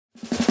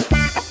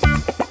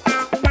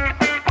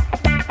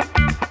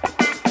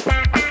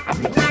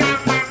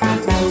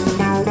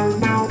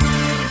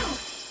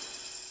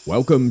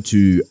Welcome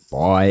to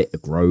Buy,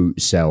 Grow,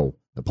 Sell,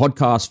 the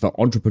podcast for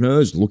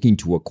entrepreneurs looking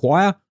to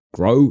acquire,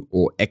 grow,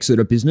 or exit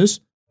a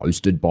business,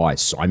 hosted by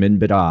Simon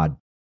Bedard.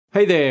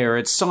 Hey there,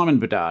 it's Simon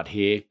Bedard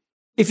here.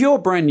 If you're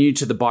brand new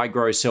to the Buy,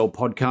 Grow, Sell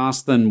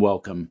podcast, then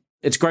welcome.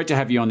 It's great to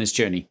have you on this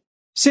journey.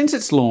 Since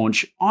its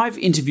launch, I've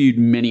interviewed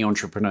many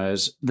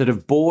entrepreneurs that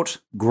have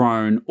bought,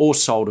 grown, or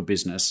sold a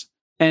business.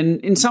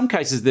 And in some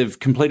cases, they've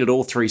completed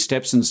all three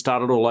steps and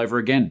started all over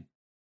again.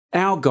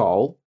 Our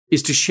goal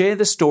is to share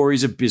the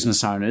stories of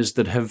business owners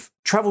that have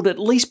traveled at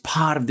least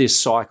part of this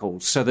cycle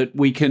so that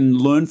we can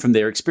learn from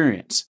their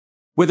experience.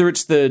 Whether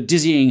it's the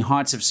dizzying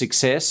heights of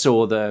success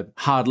or the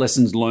hard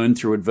lessons learned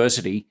through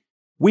adversity,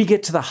 we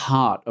get to the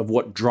heart of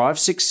what drives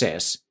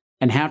success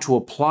and how to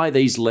apply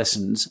these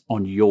lessons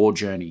on your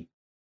journey.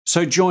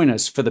 So join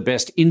us for the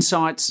best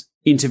insights,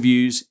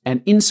 interviews,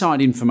 and inside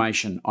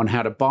information on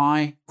how to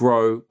buy,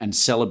 grow, and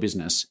sell a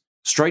business,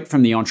 straight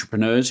from the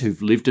entrepreneurs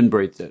who've lived and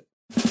breathed it.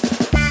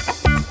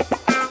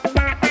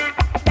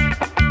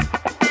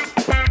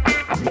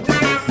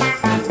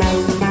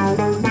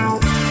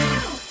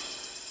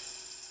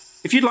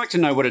 If you'd like to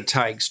know what it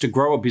takes to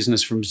grow a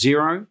business from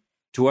zero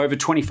to over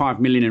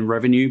 25 million in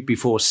revenue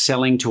before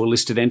selling to a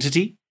listed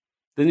entity,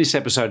 then this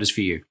episode is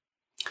for you.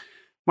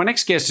 My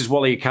next guest is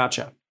Wally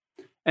Akacha,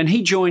 and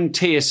he joined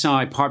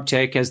TSI Pipe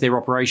Tech as their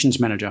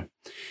operations manager.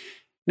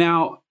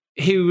 Now,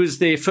 he was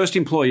their first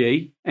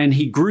employee, and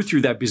he grew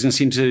through that business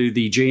into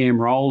the GM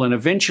role and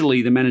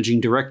eventually the managing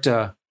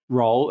director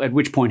role, at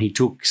which point he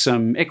took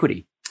some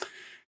equity.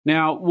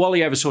 Now,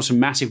 Wally oversaw some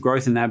massive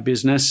growth in that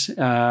business,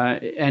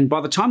 and by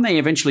the time they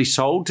eventually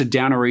sold to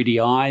Downer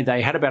EDI,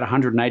 they had about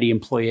 180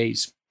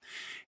 employees.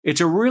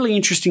 It's a really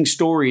interesting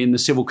story in the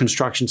civil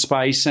construction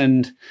space,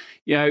 and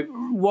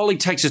Wally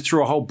takes us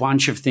through a whole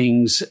bunch of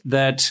things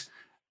that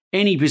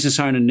any business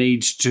owner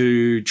needs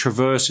to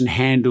traverse and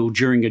handle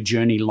during a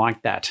journey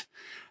like that,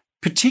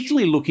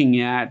 particularly looking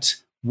at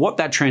what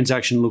that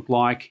transaction looked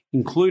like,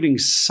 including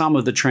some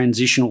of the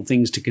transitional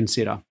things to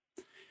consider.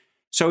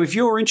 So if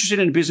you're interested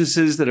in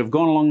businesses that have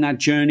gone along that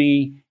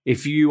journey,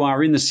 if you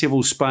are in the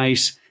civil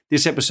space,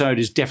 this episode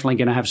is definitely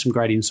going to have some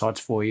great insights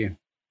for you.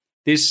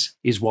 This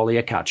is Wally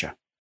Akacha.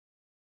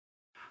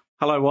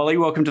 Hello, Wally.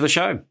 Welcome to the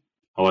show.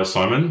 Hello,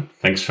 Simon.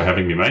 Thanks for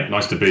having me, mate.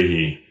 Nice to be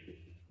here.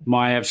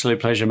 My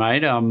absolute pleasure,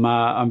 mate.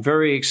 I'm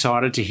very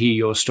excited to hear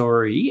your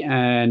story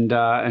and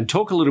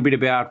talk a little bit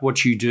about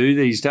what you do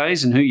these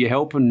days and who you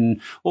help and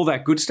all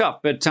that good stuff.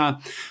 But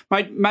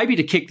mate, maybe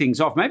to kick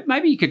things off,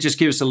 maybe you could just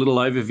give us a little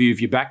overview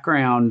of your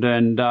background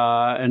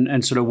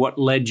and sort of what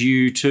led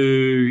you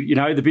to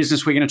the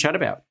business we're going to chat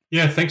about.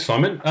 Yeah, thanks,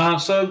 Simon.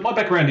 So my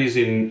background is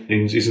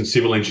in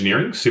civil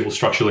engineering, civil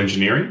structural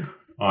engineering.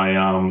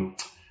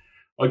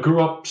 I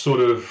grew up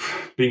sort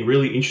of being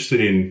really interested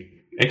in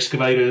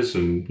excavators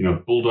and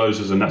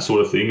bulldozers and that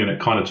sort of thing, and it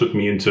kind of took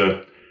me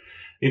into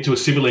a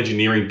civil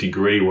engineering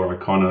degree where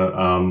I kind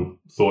of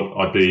thought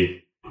I'd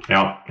be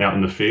out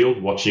in the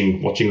field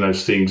watching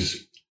those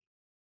things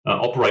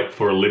operate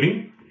for a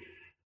living,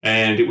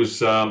 and it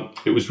was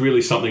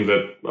really something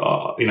that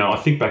I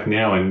think back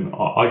now, and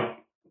I'm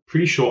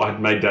pretty sure I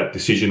had made that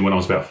decision when I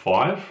was about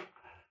 5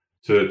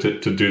 to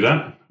do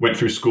that. Went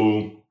through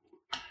school,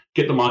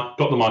 got the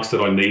marks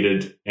that I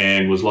needed,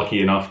 and was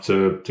lucky enough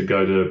to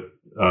go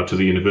to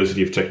the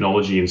University of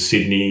Technology in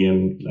Sydney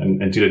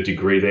and did a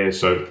degree there.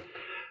 So,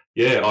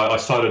 yeah, I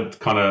started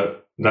kind of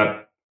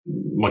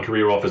my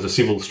career off as a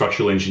civil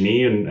structural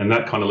engineer, and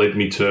that kind of led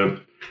me to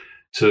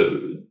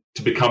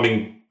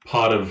becoming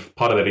part of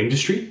that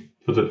industry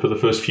for the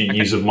first few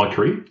years of my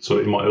career. So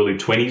in my early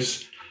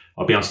 20s,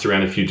 I bounced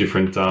around a few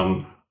different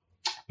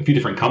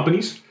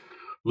companies,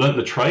 learned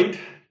the trade.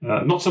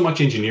 Not so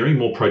much engineering,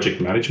 more project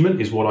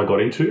management is what I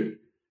got into.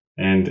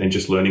 And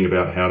just learning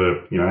about how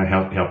to,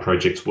 how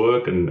projects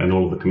work and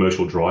all of the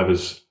commercial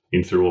drivers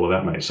in through all of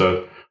that, mate.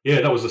 So, yeah,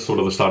 that was the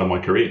start of my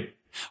career.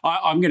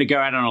 I'm going to go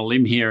out on a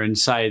limb here and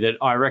say that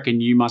I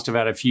reckon you must have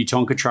had a few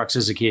Tonka trucks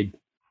as a kid.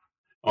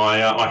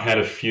 I had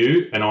a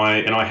few, and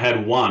I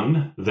had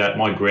one that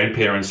my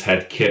grandparents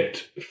had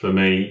kept for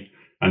me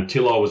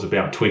until I was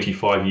about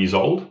 25 years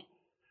old.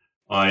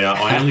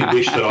 I only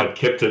wish that I'd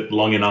kept it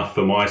long enough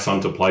for my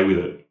son to play with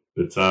it.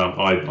 But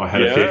I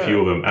had a fair few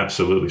of them,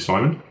 absolutely,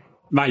 Simon.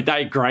 Mate,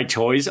 they're great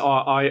toys.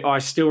 I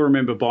still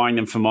remember buying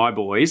them for my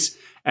boys,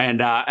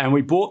 and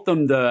we bought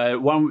them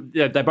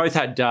they both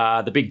had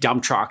the big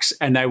dump trucks,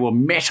 and they were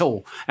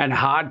metal and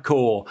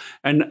hardcore,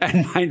 and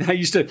mate, they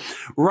used to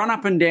run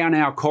up and down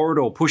our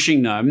corridor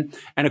pushing them,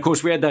 and of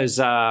course we had those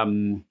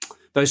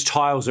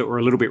tiles that were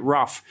a little bit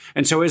rough,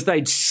 and so as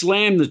they'd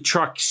slam the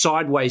truck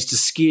sideways to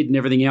skid and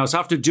everything else,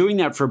 after doing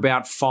that for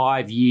about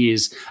 5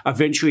 years,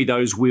 eventually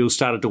those wheels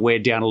started to wear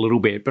down a little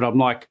bit. But I'm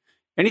like,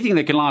 anything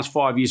that can last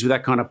 5 years with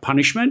that kind of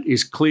punishment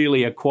is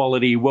clearly a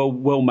quality,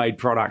 well-made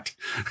product.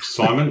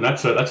 Simon,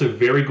 that's a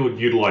very good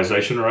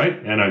utilisation rate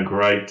and a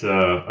great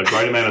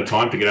amount of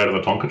time to get out of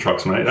the Tonka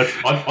trucks, mate.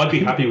 I'd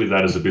be happy with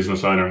that as a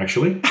business owner,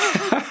 actually.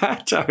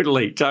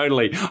 Totally.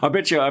 I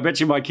bet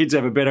you my kids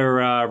have a better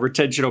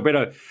retention or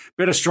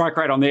better strike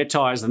rate on their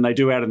tyres than they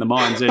do out in the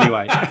mines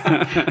anyway.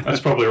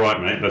 That's probably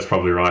right, mate. That's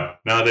probably right.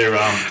 No, they're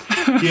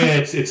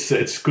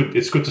it's good.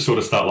 It's good to sort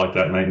of start like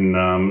that, mate,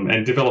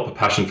 and develop a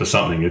passion for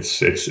something.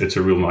 It's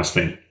a real nice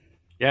thing.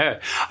 Yeah,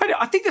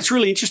 I think that's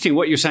really interesting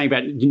what you're saying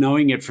about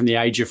knowing it from the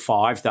age of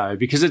 5, though,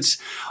 because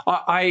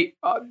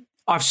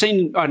I've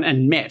seen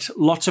and met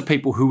lots of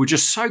people who were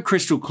just so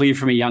crystal clear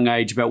from a young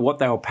age about what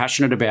they were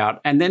passionate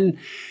about. And then,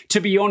 to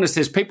be honest,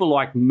 there's people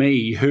like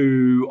me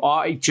who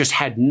I just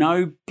had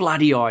no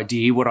bloody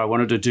idea what I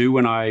wanted to do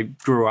when I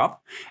grew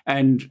up.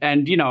 And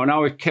you know, and I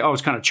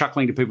was kind of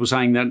chuckling to people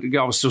saying that.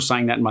 I was still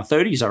saying that in my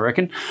 30s, I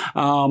reckon.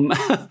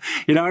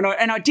 You know,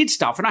 and I did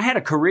stuff and I had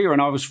a career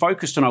and I was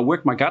focused and I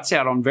worked my guts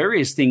out on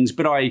various things,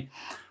 but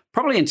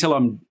probably until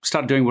I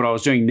started doing what I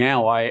was doing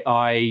now,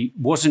 I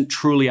wasn't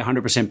truly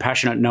 100%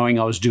 passionate knowing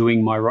I was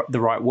doing the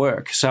right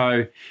work.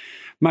 So,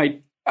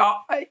 mate,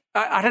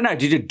 I don't know,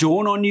 did it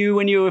dawn on you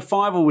when you were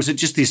 5 or was it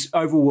just this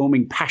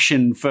overwhelming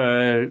passion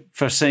for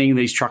seeing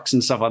these trucks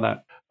and stuff like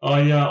that? I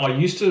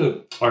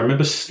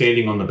remember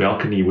standing on the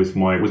balcony with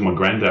my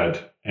granddad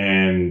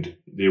and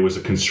there was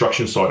a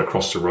construction site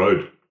across the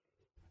road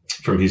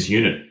from his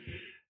unit.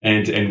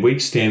 And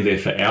we'd stand there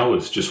for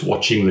hours just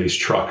watching these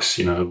trucks,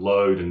 you know,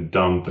 load and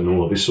dump and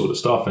all of this sort of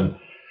stuff. And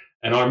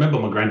I remember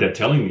my granddad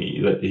telling me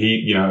that he,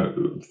 you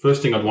know,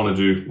 first thing I'd want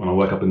to do when I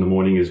wake up in the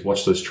morning is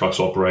watch those trucks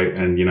operate.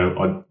 And, you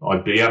know,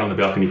 I'd be out on the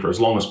balcony for as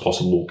long as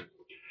possible.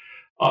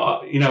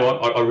 You know,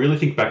 I really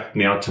think back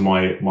now to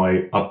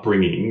my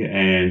upbringing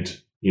and,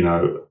 you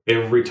know,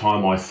 every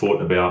time I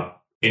thought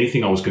about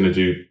anything I was going to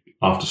do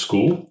after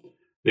school,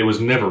 there was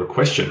never a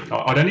question.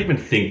 I don't even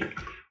think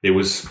there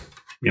was,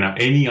 you know,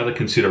 any other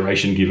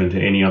consideration given to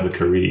any other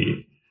career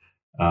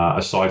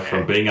aside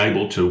from being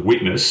able to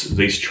witness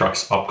these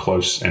trucks up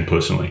close and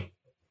personally.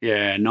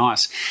 Yeah,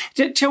 nice.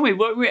 Tell me,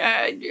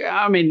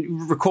 I mean,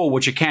 recall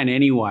what you can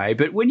anyway,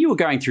 but when you were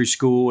going through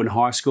school and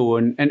high school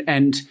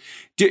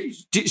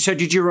so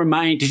did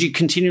you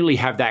continually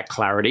have that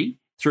clarity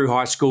through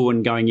high school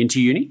and going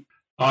into uni?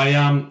 I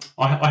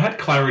had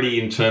clarity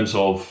in terms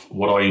of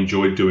what I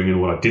enjoyed doing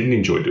and what I didn't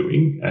enjoy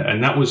doing.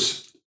 And that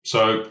was,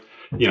 so,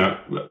 you know,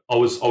 I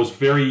was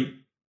very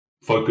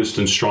focused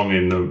and strong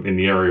in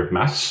the area of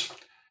maths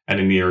and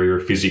in the area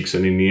of physics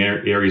and in the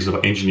areas of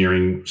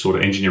engineering. Sort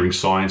of engineering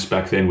science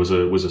back then was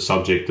a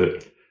subject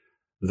that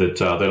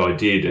I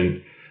did,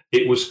 and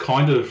it was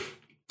kind of,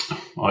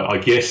 I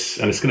guess,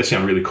 and it's going to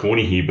sound really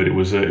corny here, but it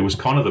was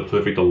kind of the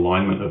perfect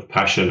alignment of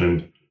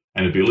passion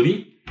and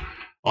ability.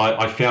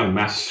 I found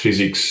maths,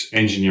 physics,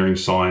 engineering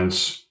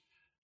science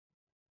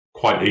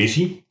quite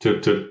easy, to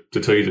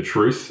tell you the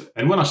truth.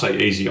 And when I say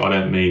easy, I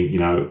don't mean, you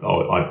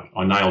know,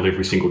 I nailed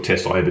every single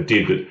test I ever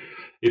did. But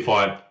if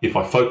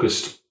I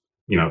focused,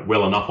 you know,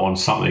 well enough on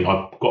something,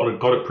 I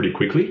got it pretty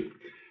quickly.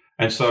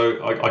 And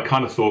so I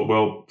kind of thought,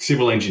 well,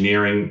 civil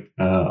engineering,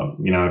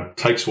 you know,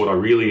 takes what I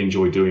really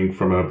enjoy doing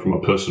from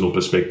a personal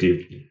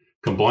perspective,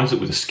 combines it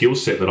with a skill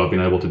set that I've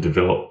been able to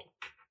develop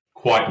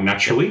quite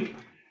naturally.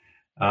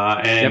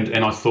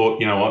 And I thought,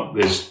 you know what,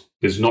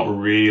 there's not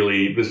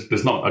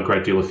a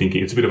great deal of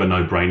thinking. It's a bit of a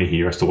no-brainer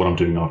here as to what I'm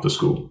doing after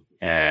school.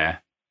 Yeah.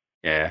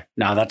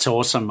 No, that's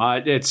awesome.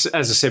 It's,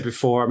 as I said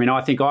before, I mean,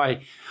 I think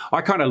I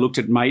kind of looked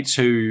at mates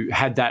who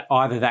had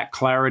either that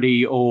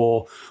clarity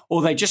or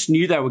they just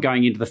knew they were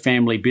going into the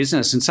family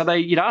business. And so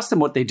you'd ask them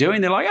what they're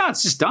doing. They're like, oh,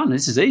 it's just done.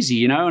 This is easy,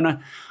 you know? And I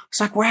was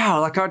like, wow,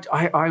 like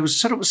I was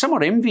sort of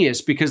somewhat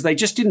envious because they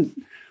just didn't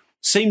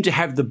seemed to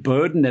have the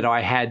burden that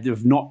I had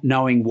of not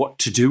knowing what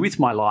to do with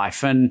my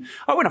life. And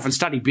I went off and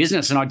studied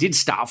business and I did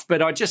stuff,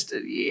 but I just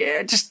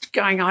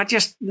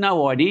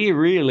no idea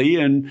really.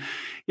 And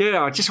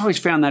yeah, I just always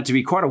found that to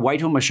be quite a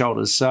weight on my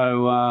shoulders.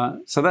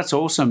 So that's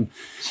awesome.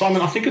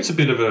 Simon, I think it's a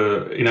bit of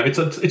a, you know, it's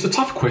a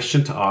tough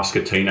question to ask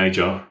a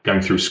teenager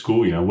going through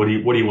school. You know, what do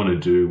you want to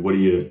do? What do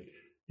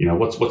you know,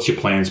 what's your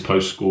plans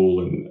post school?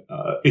 And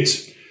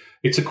it's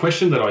a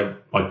question that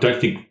I don't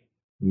think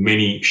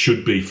many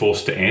should be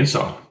forced to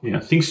answer. You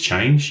know, things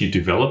change, you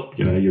develop,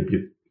 you know,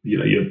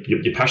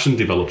 your passion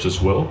develops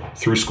as well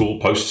through school,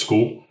 post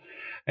school.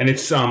 And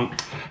it's,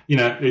 you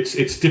know,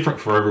 it's different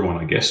for everyone,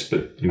 I guess,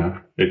 but you know,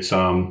 it's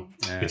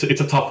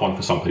a tough one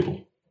for some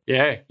people.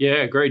 Yeah,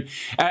 agreed.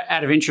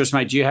 Out of interest,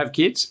 mate, do you have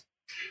kids?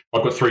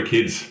 I've got 3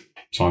 kids,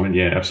 Simon.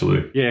 Yeah,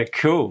 absolutely. Yeah,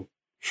 cool.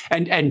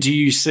 And do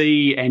you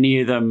see any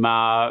of them,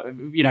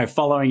 you know,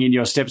 following in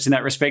your steps in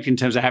that respect in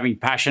terms of having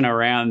passion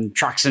around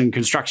trucks and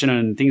construction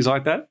and things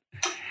like that?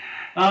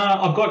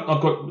 I've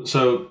got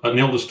so an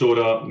eldest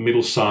daughter,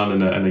 middle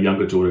son, and a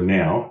younger daughter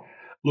now.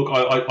 Look,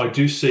 I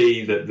do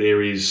see that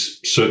there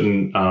is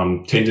certain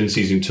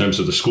tendencies in terms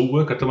of the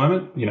schoolwork at the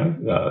moment. You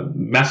know,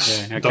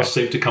 maths does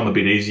seem to come a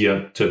bit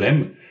easier to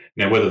them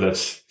now. Whether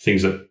that's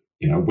things that,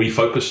 you know, we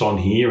focus on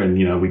here, and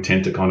you know, we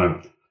tend to kind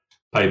of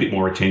pay a bit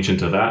more attention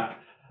to that.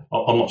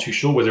 I'm not too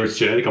sure whether it's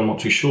genetic. I'm not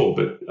too sure,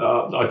 but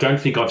I don't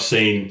think I've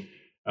seen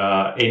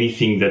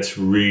anything that's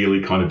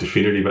really kind of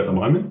definitive at the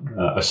moment,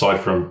 aside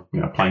from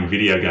playing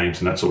video games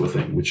and that sort of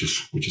thing, which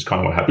is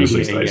kind of what happens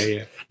these days.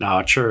 Yeah.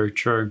 No, true.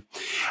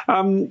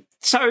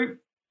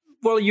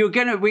 Well, we're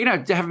going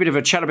to have a bit of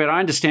a chat about. I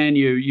understand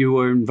you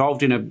were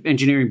involved in an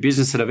engineering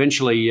business that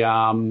eventually,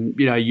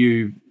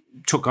 you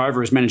took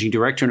over as managing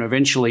director and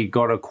eventually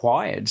got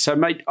acquired. So,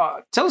 mate,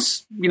 tell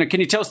us. Can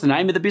you tell us the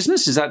name of the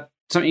business? Is that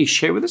something you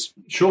share with us?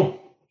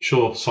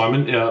 Sure,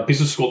 Simon.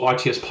 Business called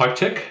ITS Pipe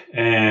Tech,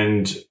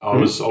 and I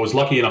was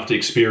lucky enough to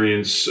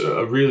experience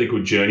a really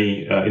good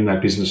journey in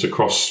that business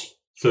across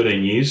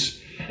 13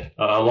 years,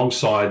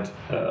 alongside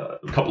a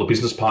couple of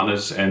business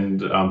partners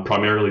and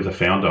primarily the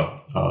founder.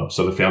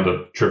 So the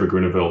founder, Trevor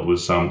Grunewald,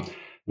 was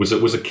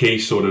a key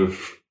sort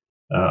of,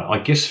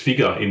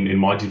 figure in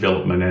my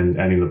development and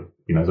in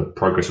the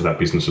progress of that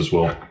business as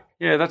well.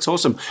 Yeah, that's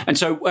awesome. And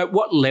so, at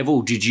what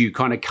level did you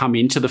kind of come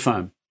into the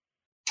firm?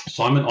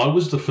 Simon, I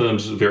was the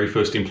firm's very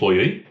first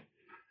employee.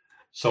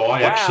 So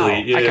I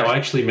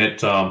actually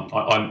met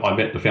I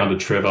met the founder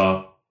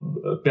Trevor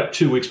about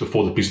 2 weeks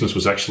before the business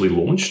was actually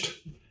launched,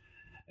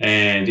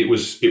 and it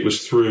was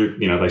through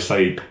they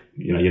say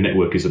your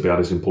network is about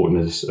as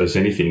important as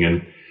anything,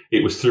 and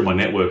it was through my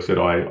network that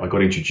I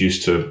got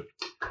introduced to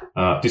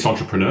this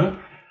entrepreneur,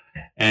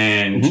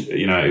 and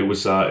it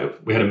was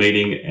we had a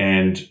meeting,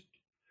 and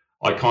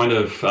I kind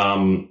of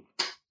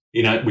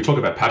we talk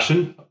about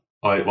passion.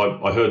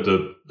 I heard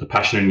the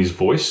passion in his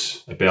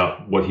voice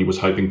about what he was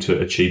hoping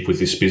to achieve with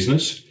this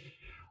business.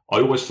 I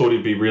always thought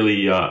it'd be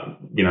really,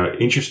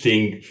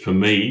 interesting for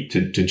me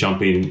to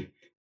jump in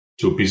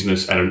to a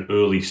business at an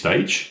early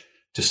stage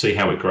to see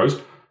how it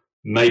grows.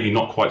 Maybe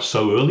not quite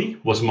so early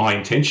was my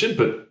intention,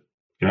 but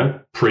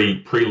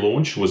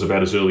pre-launch was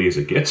about as early as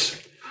it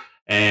gets.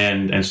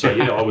 And so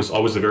I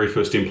was the very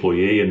first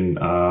employee, and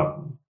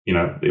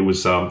it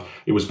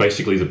was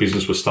basically the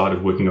business was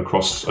started working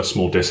across a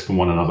small desk from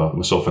one another,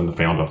 myself and the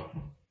founder.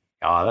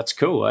 Oh, that's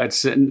cool.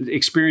 It's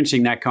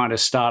experiencing that kind of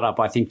startup,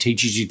 I think,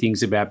 teaches you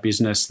things about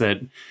business that,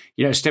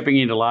 stepping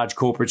into large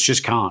corporates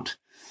just can't.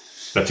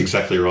 That's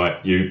exactly right.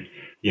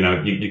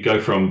 You go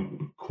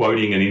from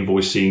quoting and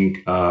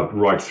invoicing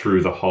right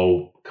through the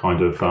whole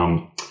kind of,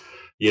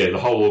 the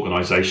whole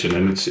organization.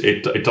 And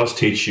it does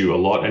teach you a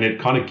lot, and it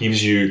kind of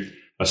gives you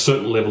a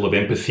certain level of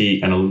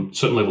empathy and a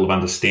certain level of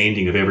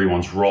understanding of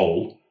everyone's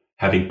role,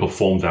 having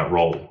performed that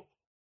role.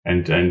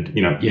 And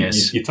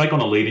yes. you take on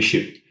a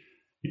leadership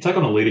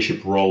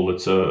role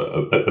that's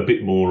a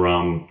bit more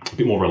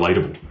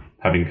relatable,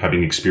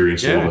 having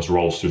experienced all those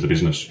roles through the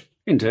business.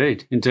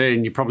 Indeed, and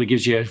it probably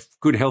gives you a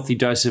good, healthy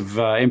dose of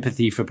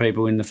empathy for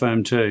people in the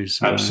firm too.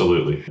 So.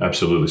 Absolutely,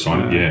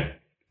 Simon. Yeah.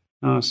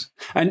 Nice.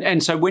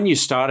 And so when you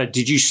started,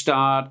 did you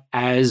start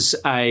as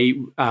a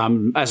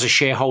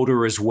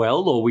shareholder as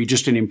well, or were you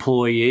just an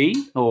employee?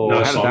 Or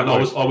no, Simon,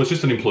 I was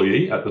just an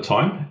employee at the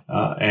time,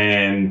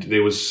 and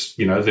there was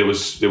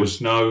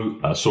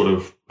no sort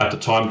of, at the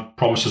time,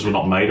 promises were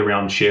not made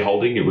around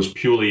shareholding. It was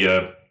purely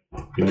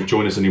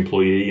join as an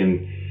employee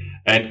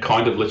and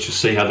kind of let's just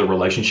see how the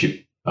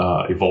relationship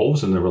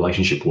evolves and the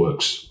relationship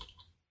works.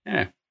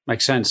 Yeah.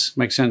 Makes sense.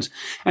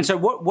 And so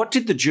what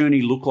did the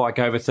journey look like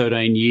over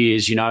 13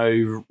 years,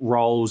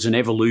 roles and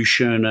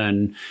evolution,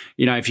 and,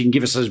 if you can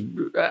give us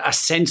a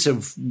sense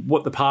of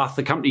what the path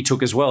the company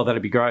took as well,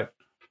 that'd be great.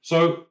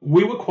 So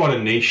we were quite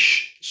a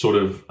niche sort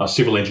of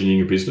civil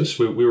engineering business.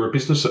 We were a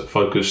business that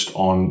focused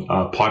on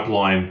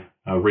pipeline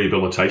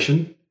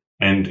rehabilitation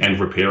and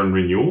repair and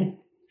renewal.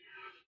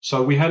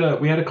 So we had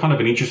a kind of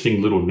an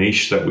interesting little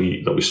niche that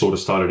we sort of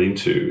started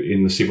into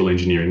in the civil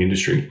engineering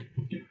industry.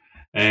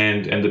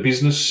 And the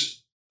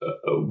business,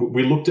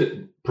 we looked at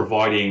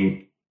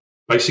providing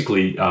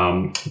basically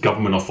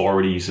government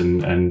authorities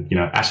and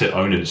asset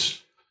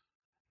owners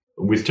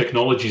with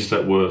technologies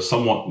that were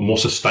somewhat more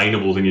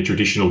sustainable than your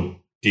traditional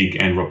dig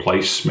and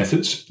replace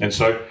methods. And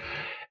so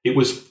it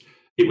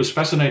was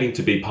fascinating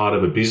to be part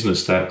of a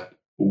business that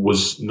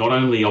was not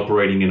only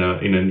operating in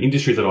an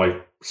industry that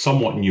I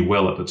somewhat knew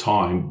well at the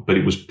time, but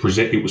it was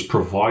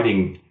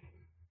providing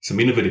some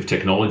innovative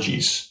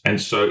technologies. And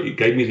so it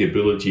gave me the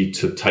ability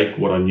to take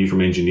what I knew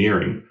from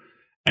engineering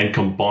and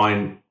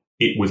combine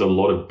it with a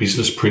lot of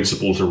business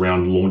principles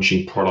around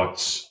launching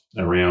products,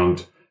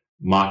 around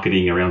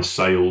marketing, around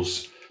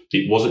sales.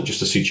 It wasn't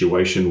just a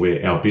situation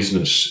where our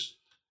business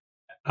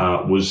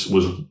was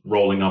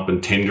rolling up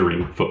and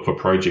tendering for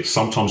projects.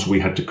 Sometimes we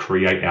had to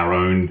create our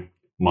own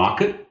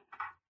market,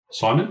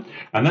 Simon.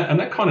 And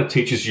that kind of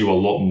teaches you a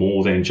lot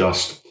more than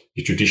just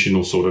your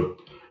traditional sort of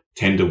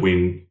tender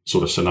win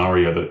sort of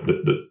scenario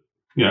that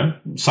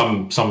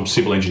some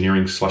civil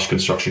engineering /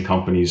 construction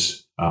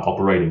companies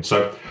operate in.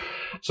 So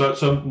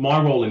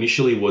my role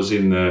initially was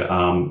in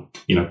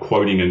the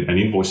quoting and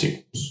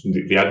invoicing,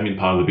 the admin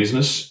part of the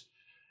business,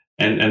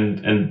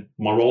 and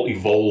my role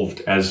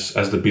evolved as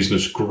the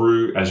business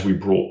grew, as we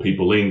brought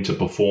people in to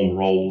perform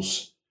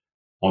roles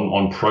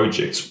on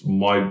projects.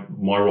 My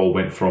role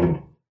went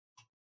from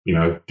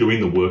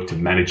doing the work to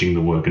managing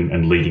the work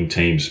and leading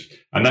teams,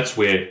 and that's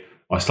where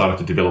I started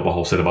to develop a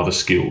whole set of other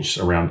skills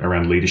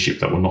around leadership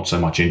that were not so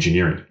much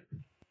engineering.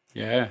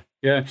 Yeah.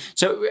 Yeah.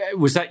 So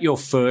was that your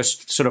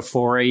first sort of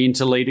foray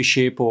into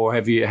leadership, or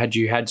had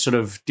you had sort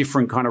of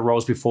different kind of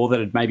roles before that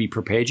had maybe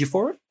prepared you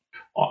for it?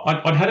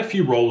 I'd had a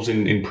few roles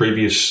in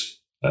previous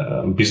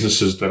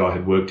businesses that I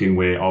had worked in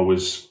where I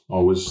was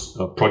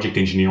a project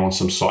engineer on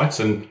some sites,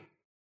 and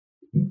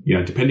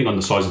depending on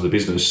the size of the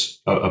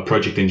business, a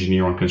project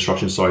engineer on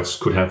construction sites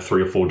could have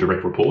 3 or 4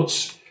 direct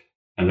reports,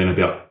 and then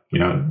about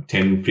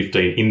 10,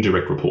 15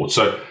 indirect reports.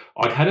 So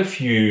I'd had a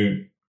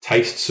few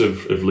tastes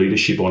of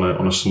leadership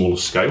on a smaller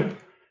scale,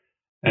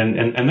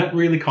 and that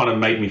really kind of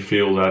made me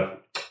feel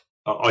that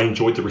I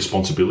enjoyed the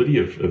responsibility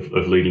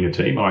of leading a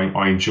team.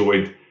 I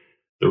enjoyed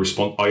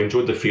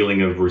the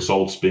feeling of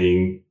results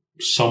being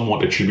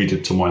somewhat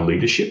attributed to my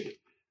leadership.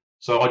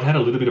 So I'd had a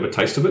little bit of a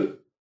taste of it,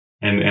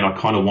 and I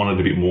kind of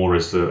wanted a bit more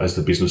as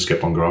the business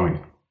kept on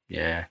growing.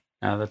 Yeah,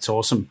 that's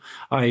awesome.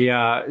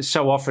 I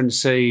so often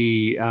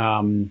see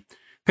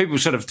people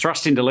sort of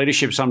thrust into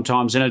leadership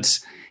sometimes, and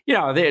it's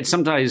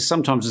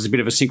sometimes it's a bit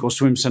of a sink or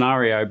swim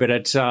scenario. But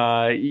it's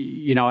I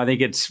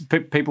think it's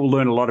people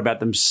learn a lot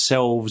about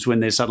themselves when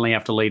they suddenly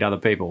have to lead other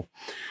people.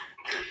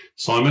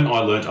 Simon, I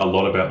learned a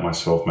lot about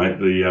myself, mate.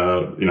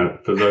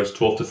 For those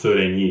 12 to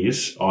 13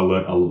 years, I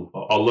learned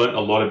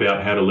a lot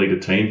about how to lead a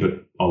team,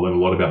 but I learned a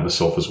lot about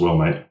myself as well,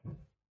 mate.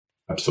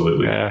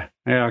 Absolutely. Yeah,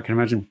 I can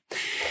imagine.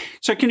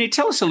 So can you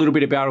tell us a little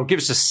bit about, or give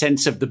us a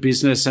sense of the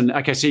business? And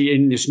okay, so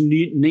in this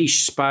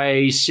niche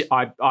space,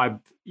 I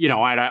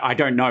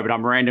don't know, but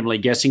I'm randomly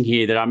guessing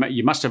here that I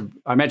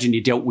imagine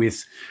you dealt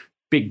with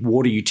big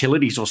water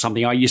utilities or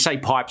something. You say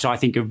pipes, I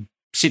think of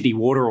Sydney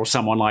Water or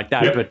someone like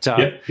that. Yep, but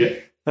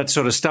that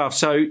sort of stuff.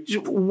 So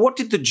what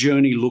did the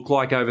journey look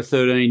like over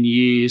 13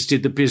 years?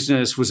 Did the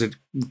business, was it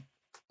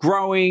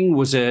growing?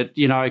 Was it,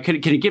 can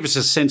you give us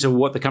a sense of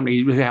what the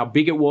company, how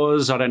big it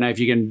was? I don't know if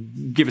you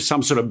can give us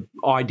some sort of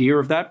idea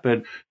of that,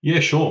 but. Yeah,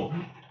 sure,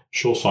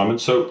 Simon.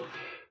 So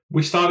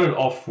we started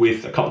off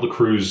with a couple of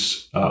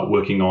crews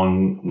working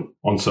on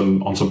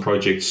some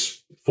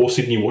projects for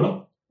Sydney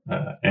Water.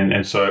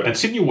 And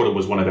Sydney Water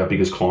was one of our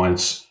biggest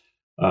clients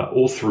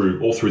all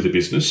through the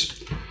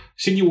business.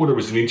 Sydney Water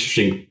was an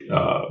interesting,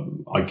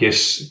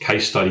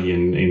 case study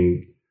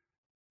in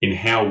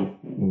how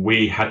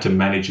we had to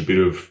manage a bit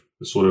of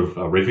sort of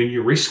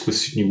revenue risk with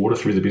Sydney Water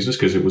through the business,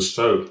 because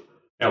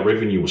our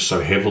revenue was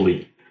so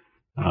heavily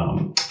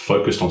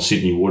focused on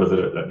Sydney Water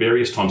that at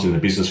various times in the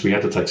business we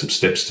had to take some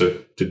steps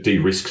to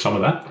de-risk some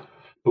of that.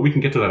 But we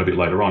can get to that a bit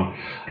later on.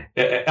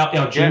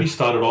 Our journey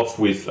started off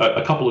with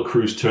a couple of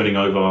crews turning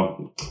over,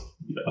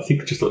 I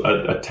think just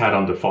a tad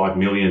under 5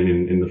 million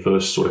in the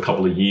first sort of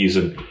couple of years,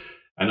 and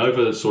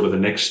over sort of the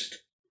next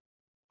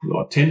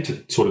 10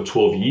 to sort of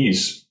 12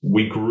 years,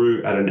 we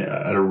grew at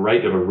a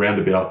rate of around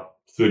about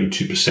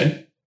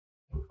 32%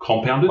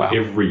 compounded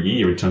every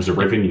year in terms of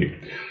revenue.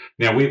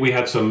 Now we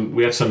had some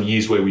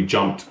years where we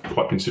jumped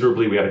quite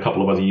considerably. We had a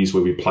couple of other years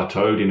where we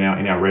plateaued in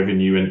our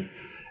revenue,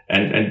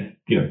 and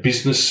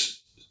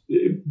business.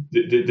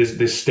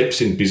 There's steps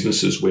in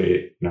businesses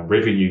where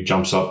revenue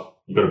jumps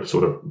up. You've got to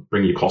sort of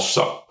bring your costs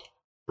up.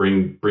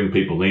 Bring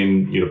people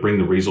in, bring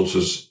the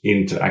resources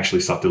in to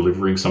actually start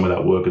delivering some of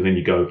that work, and then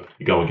you go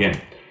again.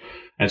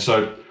 And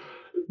so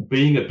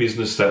being a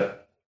business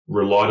that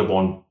relied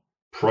upon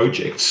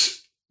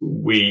projects,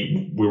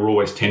 we were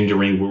always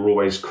tendering, we were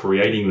always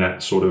creating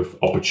that sort of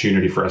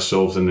opportunity for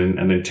ourselves, and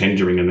then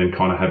tendering, and then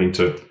kind of having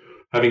to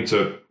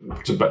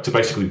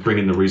basically bring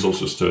in the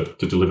resources to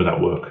deliver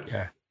that work.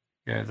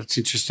 Yeah, that's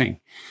interesting.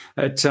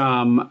 And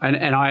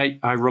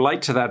I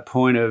relate to that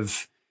point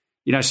of,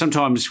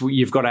 sometimes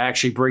you've got to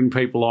actually bring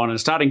people on and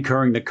start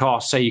incurring the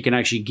costs so you can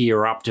actually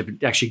gear up to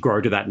actually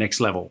grow to that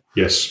next level.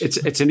 Yes.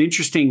 It's an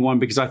interesting one,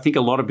 because I think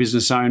a lot of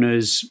business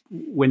owners,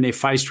 when they're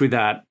faced with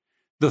that,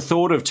 the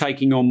thought of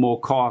taking on more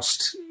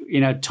cost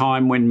in a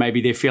time when maybe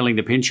they're feeling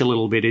the pinch a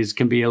little bit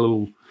can be a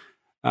little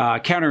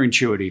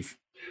counterintuitive.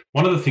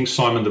 One of the things,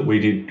 Simon, that we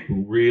did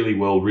really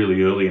well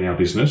really early in our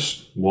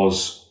business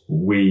was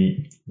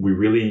we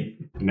really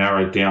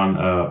narrowed down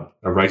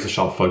a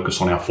razor-sharp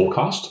focus on our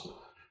forecast.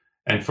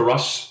 And for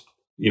us,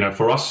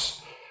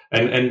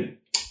 and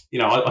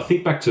I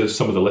think back to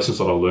some of the lessons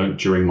that I learned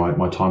during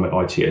my time at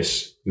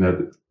ITS.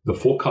 The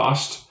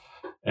forecast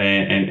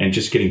and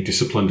just getting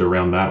disciplined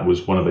around that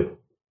was one of the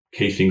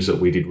key things that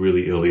we did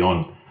really early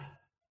on.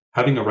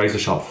 Having a razor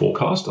sharp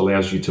forecast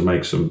allows you to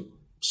make some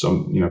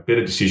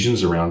better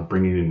decisions around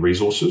bringing in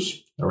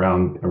resources,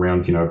 around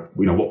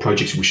what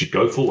projects we should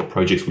go for, what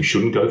projects we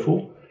shouldn't go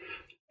for.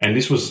 And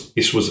this was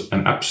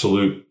an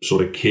absolute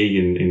sort of key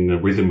in the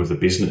rhythm of the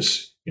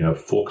business.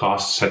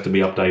 Forecasts had to be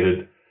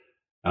updated,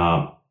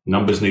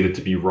 numbers needed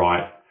to be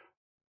right,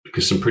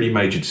 because some pretty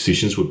major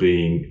decisions were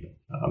being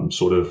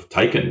sort of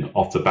taken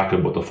off the back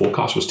of what the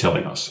forecast was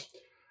telling us.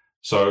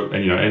 So,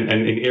 and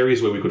in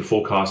areas where we could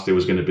forecast there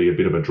was going to be a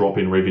bit of a drop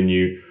in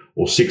revenue,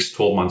 or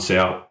 6-12 months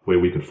out where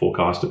we could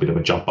forecast a bit of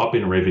a jump up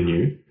in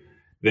revenue,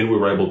 then we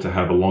were able to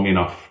have a long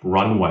enough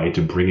runway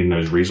to bring in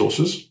those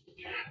resources.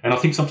 And I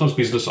think sometimes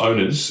business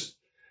owners,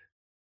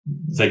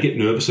 they get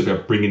nervous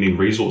about bringing in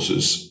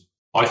resources,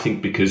 I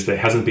think because there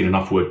hasn't been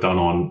enough work done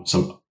on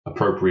some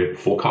appropriate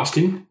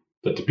forecasting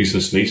that the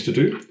business needs to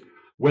do,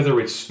 whether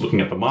it's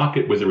looking at the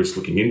market, whether it's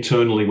looking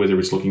internally, whether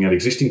it's looking at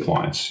existing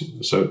clients.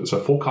 So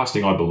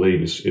forecasting, I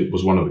believe, it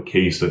was one of the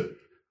keys that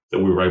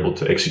we were able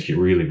to execute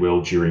really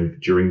well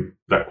during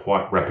that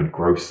quite rapid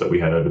growth that we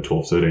had over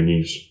 12, 13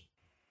 years.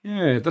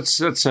 Yeah,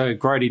 that's a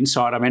great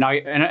insight. I mean,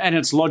 and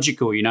it's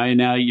logical,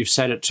 now you've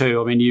said it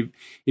too. I mean,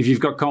 if you've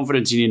got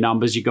confidence in your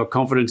numbers, you've got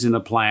confidence in the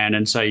plan,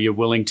 and so you're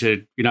willing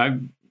to,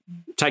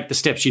 take the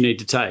steps you need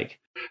to take.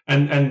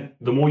 And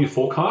the more you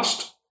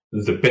forecast,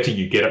 the better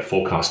you get at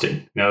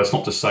forecasting. Now, that's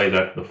not to say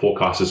that the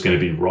forecast is going to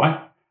be right,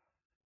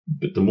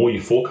 but the more you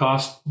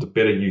forecast, the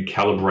better you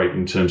calibrate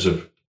in terms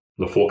of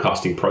the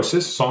forecasting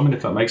process, Simon,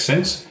 if that makes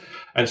sense.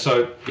 And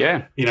so,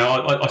 yeah,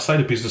 I say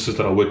to businesses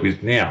that I work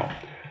with now,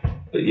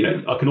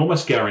 I can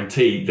almost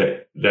guarantee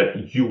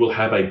that you will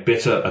have a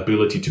better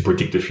ability to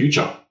predict the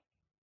future.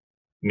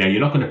 Now,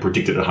 you're not going to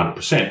predict it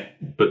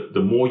 100%, but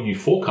the more you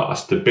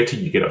forecast, the better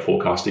you get at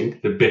forecasting,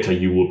 the better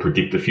you will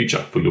predict the future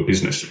for your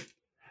business.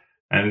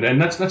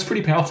 And that's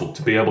pretty powerful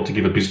to be able to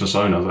give a business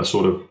owner that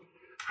sort of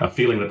a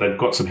feeling that they've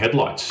got some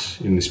headlights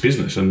in this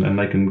business and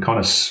they can kind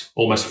of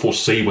almost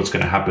foresee what's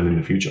going to happen in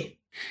the future.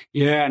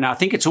 Yeah, and I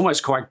think it's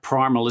almost quite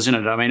primal, isn't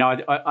it? I mean,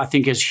 I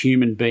think as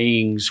human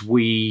beings,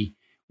 we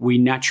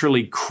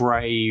naturally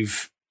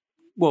crave,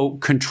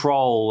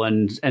 control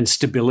and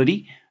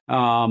stability.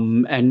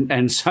 And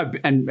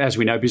as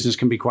we know, business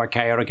can be quite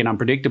chaotic and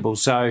unpredictable.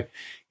 So,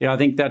 I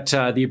think that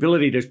the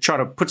ability to try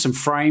to put some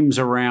frames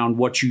around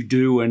what you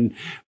do and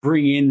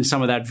bring in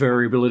some of that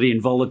variability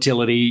and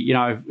volatility,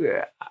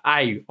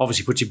 A,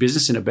 obviously puts your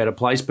business in a better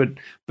place, but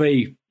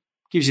B,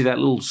 gives you that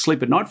little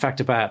sleep at night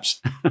factor,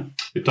 perhaps.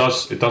 It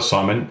does,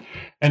 Simon.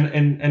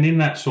 And in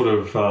that sort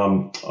of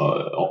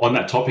on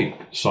that topic,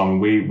 Simon,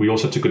 we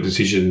also took a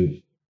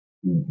decision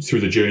through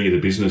the journey of the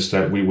business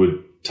that we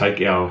would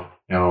take our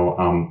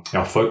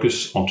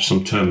focus onto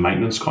some term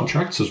maintenance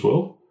contracts as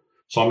well,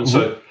 Simon.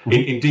 Mm-hmm. So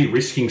in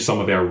de-risking some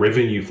of our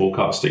revenue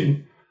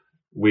forecasting,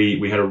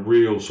 we had a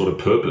real sort of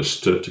purpose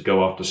to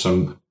go after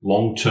some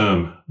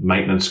long-term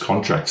maintenance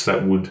contracts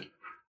that would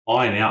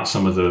iron out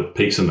some of the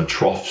peaks and the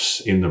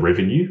troughs in the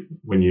revenue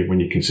when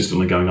you're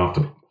consistently going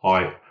after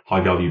high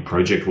value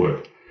project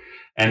work.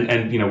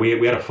 And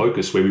we had a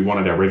focus where we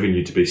wanted our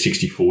revenue to be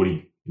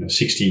 60-40,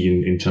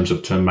 60 in terms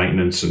of term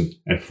maintenance and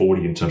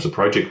 40 in terms of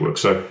project work.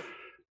 So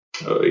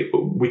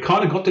we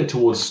kind of got there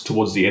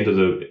towards the end of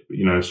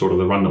the sort of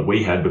the run that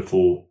we had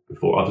before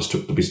others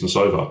took the business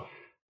over.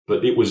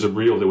 But there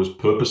was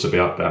purpose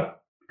about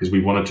that because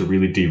we wanted to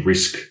really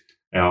de-risk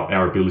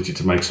our ability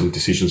to make some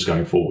decisions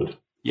going forward.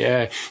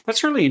 Yeah,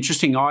 that's really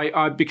interesting.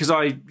 Because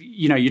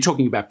you're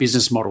talking about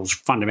business models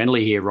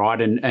fundamentally here, right?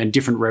 And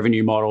different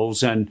revenue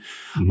models. And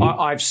mm-hmm.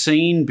 I've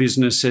seen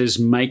businesses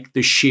make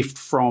the shift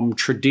from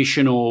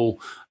traditional,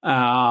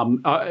 by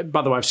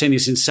the way, I've seen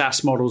this in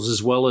SaaS models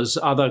as well as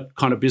other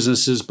kind of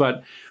businesses,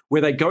 but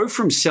where they go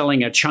from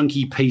selling a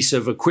chunky piece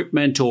of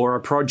equipment or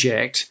a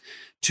project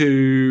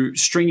to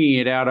stringing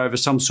it out over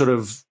some sort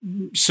of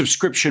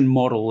subscription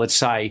model, let's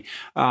say,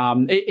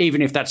 even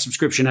if that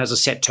subscription has a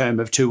set term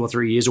of 2 or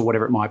 3 years or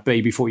whatever it might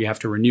be before you have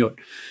to renew it.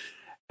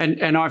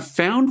 And I've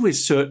found with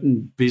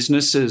certain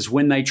businesses,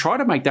 when they try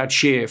to make that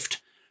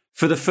shift,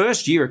 for the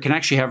first year, it can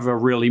actually have a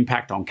real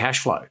impact on cash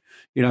flow,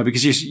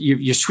 because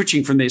you're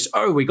switching from this,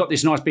 we got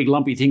this nice big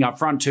lumpy thing up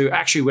front to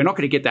actually we're not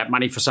going to get that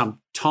money for some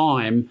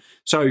time.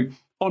 So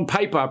on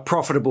paper,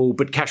 profitable,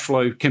 but cash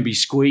flow can be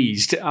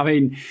squeezed. I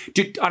mean,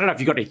 I don't know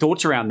if you've got any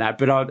thoughts around that,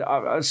 but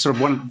I sort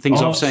of one of the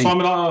things I've seen.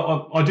 Simon,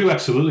 I do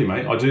absolutely,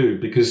 mate. I do,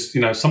 because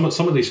some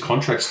of these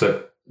contracts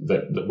that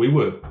we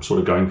were sort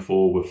of going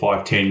for were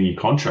 5-10 year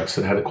contracts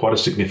that had quite a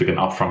significant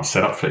upfront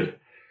setup fee.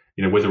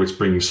 Whether it's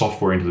bringing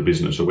software into the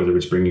business or whether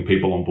it's bringing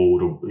people on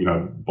board or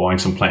buying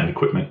some plant and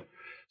equipment.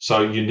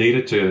 So you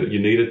needed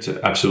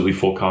to absolutely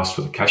forecast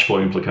for the cash flow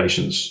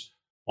implications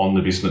on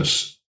the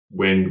business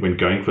when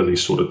going for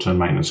these sort of term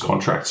maintenance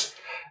contracts.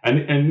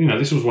 And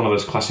this was one of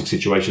those classic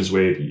situations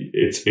where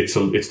it's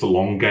the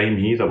long game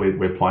here that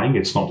we're playing.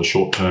 It's not the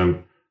short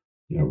term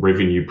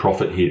revenue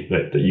profit hit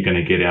that you're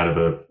going to get out of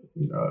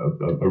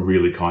a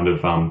really kind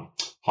of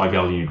high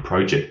value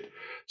project.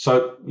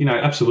 So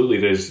absolutely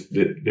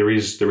there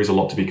is a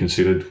lot to be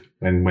considered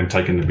when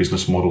taking the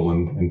business model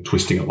and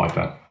twisting it like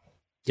that.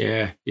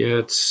 Yeah,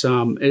 it's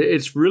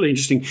really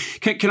interesting.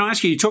 Can I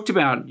ask you? You talked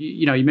about,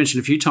 you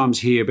mentioned a few times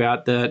here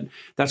about that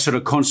sort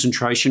of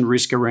concentration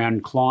risk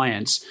around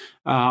clients.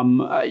 I don't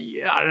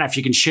know if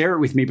you can share it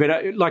with me, but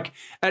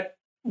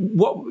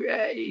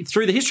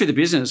through the history of the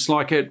business,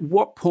 at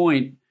what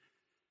point,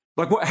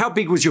 how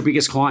big was your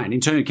biggest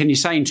client? Can you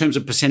say in terms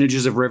of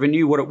percentages of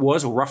revenue what it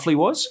was or roughly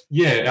was?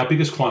 Yeah, our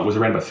biggest client was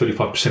around about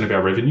 35% of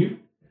our revenue,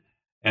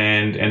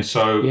 and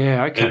so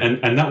yeah, okay,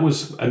 and that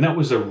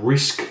was a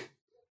risk.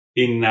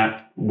 In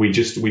that we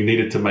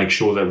needed to make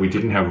sure that we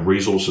didn't have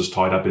resources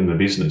tied up in the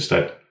business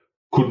that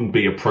couldn't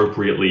be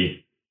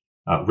appropriately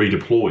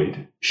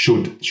redeployed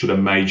should a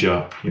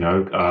major,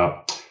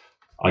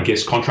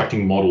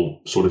 contracting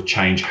model sort of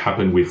change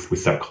happen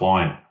with that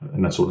client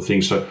and that sort of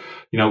thing. So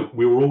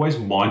we were always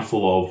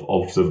mindful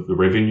of the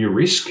revenue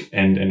risk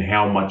and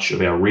how much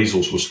of our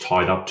resource was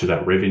tied up to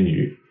that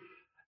revenue.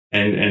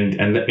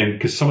 And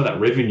because some of that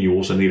revenue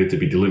also needed to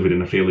be delivered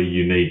in a fairly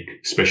unique,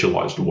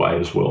 specialized way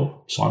as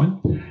well, Simon.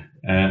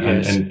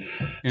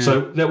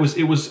 So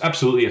it was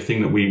absolutely a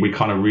thing that we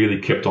kind of really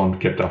kept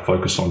our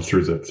focus on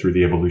through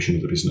the evolution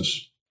of the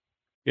business.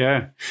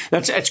 Yeah,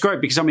 that's great,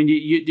 because I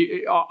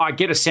mean, I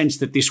get a sense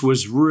that this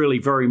was really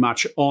very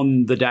much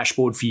on the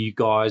dashboard for you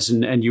guys,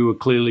 and you were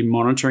clearly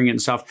monitoring it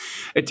and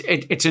stuff.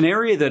 It's an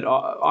area that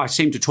I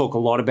seem to talk a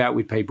lot about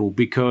with people,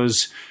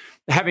 because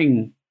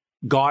having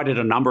guided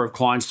a number of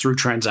clients through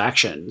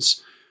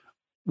transactions,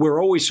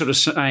 we're always sort of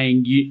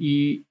saying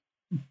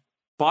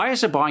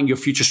buyers are buying your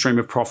future stream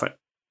of profit,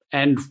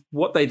 and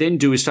what they then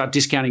do is start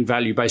discounting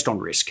value based on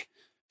risk.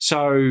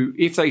 So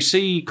if they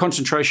see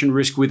concentration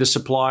risk with a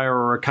supplier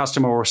or a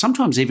customer, or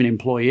sometimes even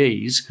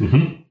employees,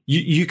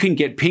 you can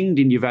get pinged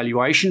in your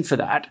valuation for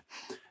that.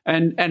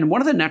 And one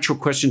of the natural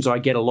questions I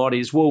get a lot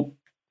is, well,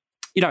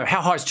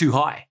 how high is too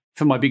high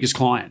for my biggest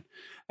client?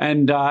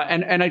 And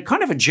a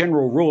kind of a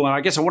general rule, and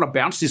I guess I want to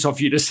bounce this off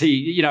you to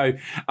see,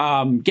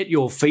 get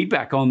your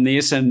feedback on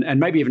this, and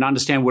maybe even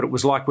understand what it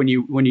was like when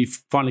you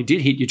finally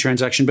did hit your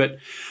transaction. But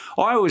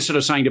I was sort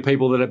of saying to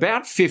people that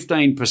about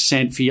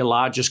 15% for your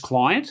largest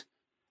client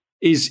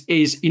is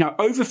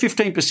over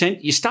 15%,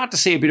 you start to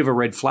see a bit of a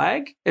red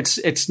flag.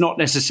 It's not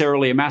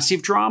necessarily a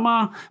massive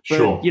drama, but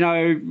sure.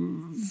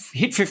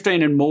 Hit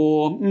 15 and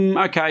more,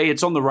 okay,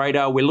 it's on the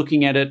radar, we're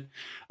looking at it.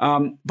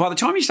 By the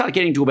time you start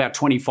getting to about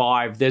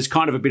 25, there's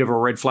kind of a bit of a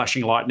red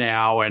flashing light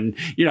now. And,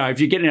 if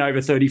you're getting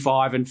over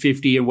 35 and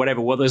 50 and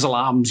whatever, well, there's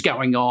alarms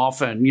going off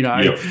and,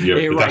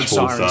 air raid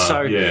sirens.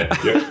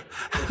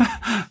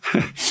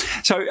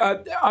 So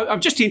I'm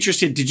just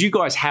interested, did you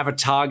guys have a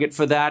target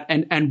for that?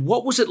 And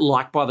what was it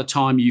like by the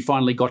time you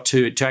finally got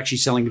to actually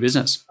selling the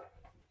business?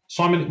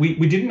 Simon,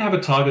 we didn't have a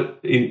target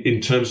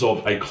in terms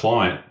of a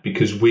client,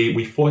 because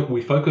we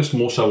focused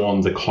more so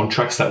on the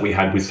contracts that we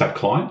had with that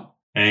client.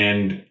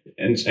 And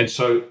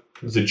so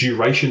the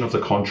duration of the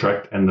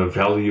contract and the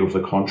value of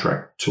the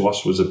contract to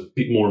us was a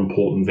bit more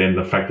important than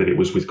the fact that it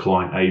was with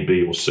client A,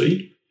 B, or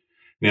C.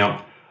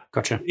 Now,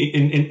 gotcha.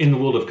 In the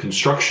world of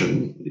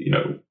construction,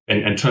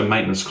 and term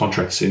maintenance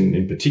contracts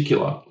in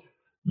particular,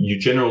 you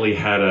generally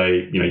had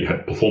you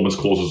had performance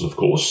clauses, of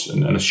course,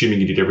 and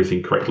assuming you did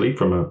everything correctly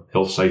from a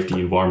health, safety,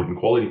 environment, and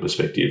quality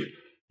perspective,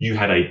 you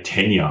had a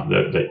tenure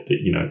that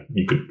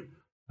you could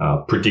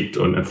predict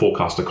and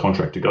forecast a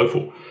contract to go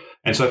for.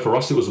 And so for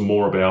us, it was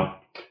more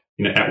about,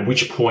 at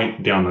which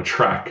point down the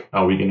track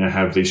are we going to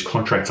have these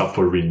contracts up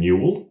for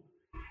renewal?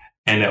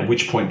 And at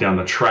which point down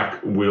the track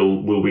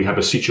will we have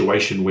a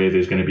situation where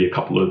there's going to be a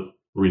couple of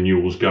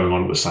renewals going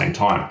on at the same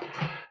time?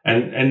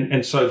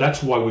 And so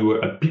that's why we were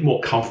a bit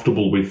more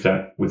comfortable with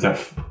that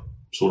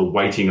sort of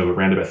weighting of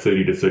around about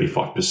 30 to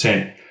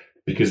 35%,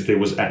 because there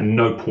was at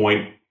no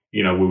point,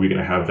 where we're going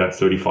to have that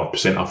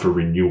 35% up for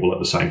renewal at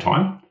the same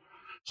time.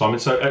 So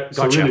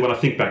Gotcha. Really, when I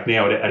think back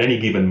now, at any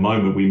given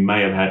moment, we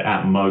may have had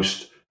at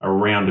most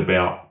around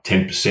about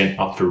 10%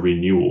 up for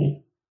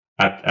renewal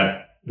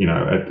at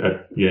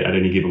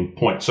any given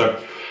point.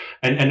 So,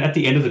 and at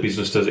the end of the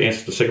business, to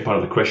answer the second part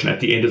of the question, at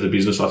the end of the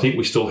business, I think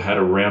we still had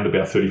around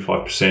about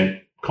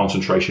 35%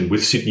 concentration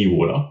with Sydney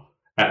Water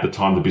at the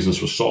time the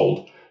business was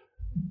sold.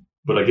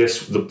 But I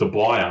guess the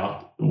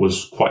buyer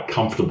was quite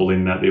comfortable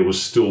in that there was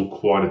still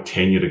quite a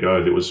tenure to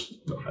go. There was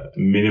a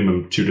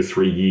minimum 2 to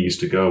 3 years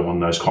to go on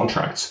those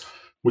contracts,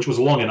 which was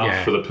long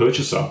enough for the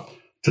purchaser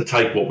to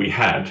take what we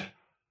had,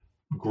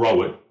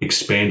 grow it,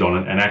 expand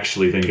on it, and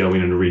actually then go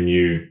in and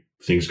renew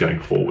things going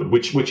forward,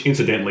 which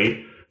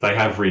incidentally they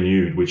have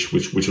renewed, which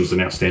was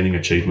an outstanding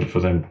achievement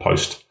for them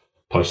post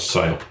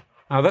sale.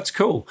 Oh, that's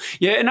cool.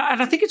 Yeah, and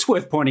I think it's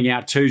worth pointing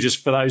out too,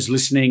 just for those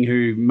listening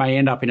who may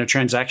end up in a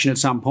transaction at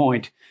some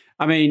point,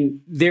 I mean,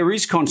 there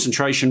is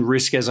concentration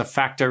risk as a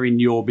factor in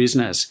your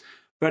business.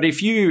 But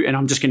if you, and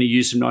I'm just going to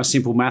use some nice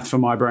simple math for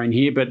my brain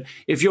here, but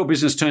if your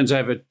business turns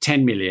over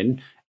 10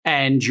 million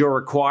and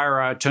your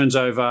acquirer turns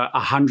over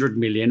 100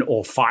 million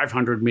or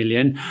 500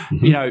 million,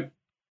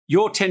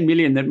 your 10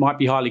 million that might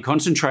be highly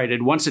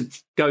concentrated, once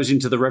it goes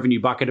into the revenue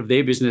bucket of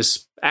their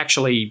business,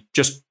 actually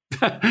just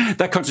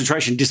that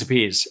concentration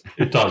disappears.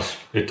 It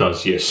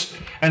does, yes.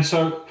 And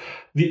so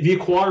the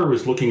acquirer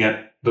is looking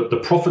at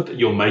the profit that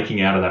you're making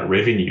out of that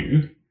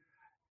revenue,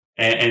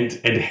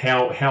 and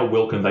how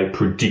well can they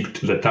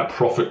predict that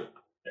profit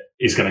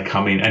is going to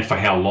come in, and for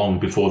how long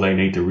before they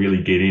need to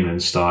really get in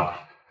and start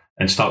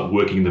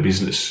working the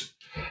business.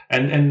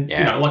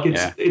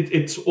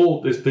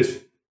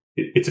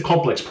 It's a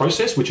complex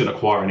process which an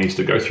acquirer needs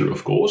to go through,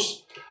 of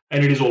course,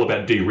 and it is all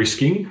about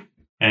de-risking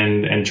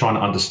and trying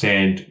to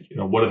understand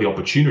what are the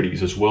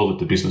opportunities as well that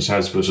the business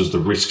has versus the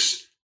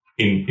risks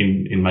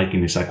in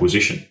making this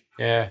acquisition.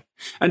 Yeah.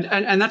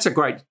 And that's a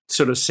great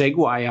sort of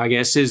segue, I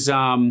guess, is,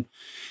 when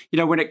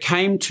it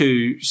came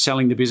to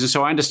selling the business,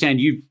 so I understand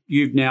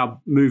you've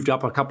now moved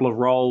up a couple of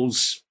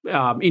roles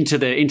into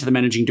the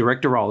managing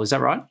director role. Is that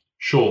right?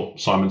 Sure,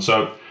 Simon.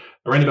 So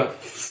around about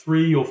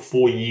 3 or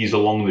 4 years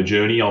along the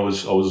journey, I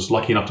was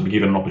lucky enough to be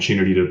given an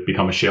opportunity to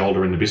become a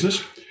shareholder in the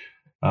business,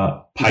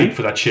 paid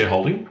for that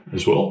shareholding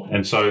as well.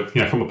 And so,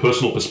 from a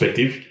personal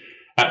perspective,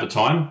 at the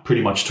time,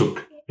 pretty much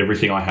took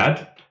everything I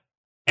had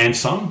and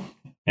some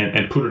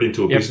and put it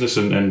into a business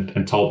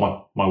and told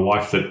my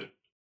wife that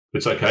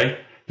it's okay,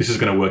 this is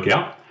going to work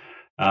out.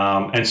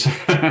 And so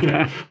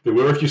there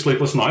were a few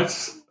sleepless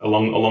nights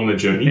along the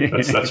journey,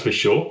 that's for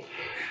sure.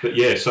 But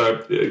yeah,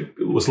 so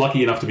was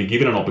lucky enough to be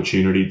given an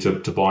opportunity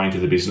to buy into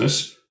the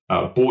business,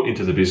 bought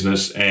into the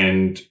business,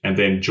 and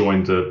then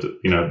joined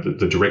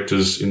the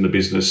directors in the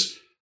business.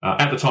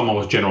 At the time, I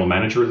was general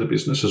manager of the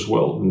business as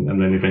well,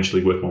 and then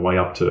eventually worked my way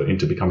up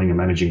into becoming a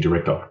managing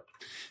director.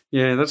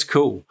 Yeah, that's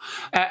cool.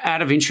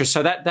 Out of interest,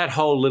 so that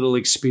whole little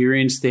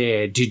experience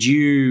there, did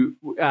you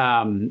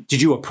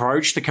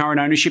approach the current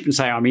ownership and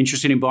say, I'm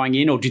interested in buying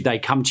in, or did they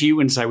come to you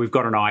and say, we've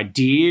got an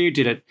idea?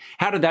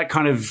 How did that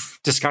kind of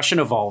discussion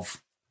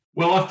evolve?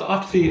 Well,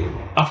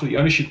 after the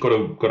ownership got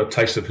a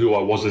taste of who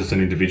I was as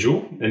an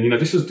individual, and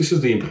this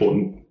is the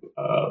important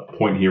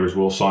point here as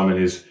well,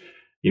 Simon, is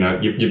you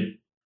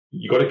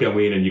got to go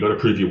in and you got to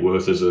prove your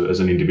worth as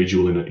an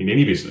individual in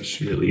any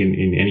business, really,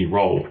 in any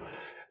role.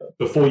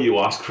 Before you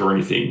ask for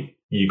anything,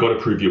 you got to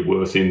prove your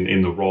worth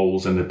in the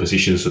roles and the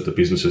positions that the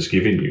business has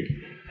given you.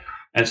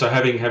 And so,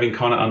 having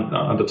kind of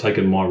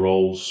undertaken my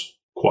roles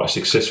quite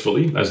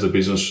successfully as the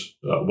business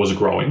was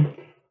growing.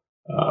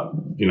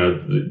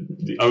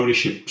 The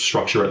ownership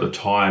structure at the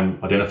time,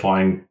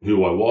 identifying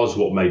who I was,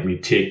 what made me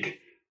tick,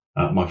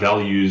 my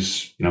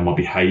values, my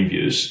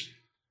behaviors,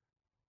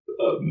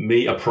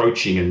 me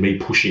approaching and me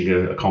pushing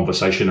a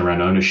conversation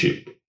around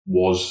ownership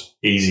was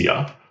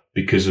easier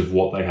because of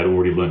what they had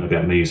already learned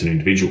about me as an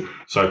individual.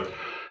 So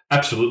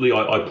absolutely,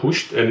 I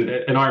pushed.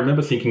 And I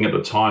remember thinking at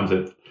the time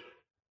that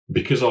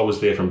because I was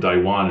there from day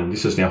one, and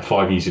this is now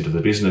 5 years into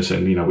the business,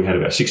 and, we had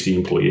about 60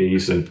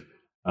 employees, and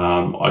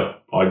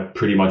I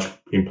pretty much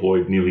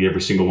employed nearly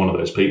every single one of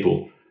those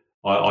people.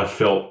 I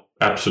felt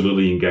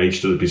absolutely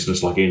engaged to the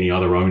business like any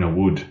other owner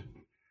would.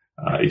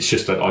 It's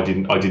just that I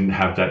didn't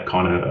have that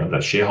kind of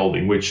that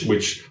shareholding,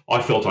 which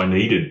I felt I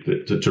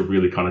needed to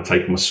really kind of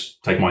take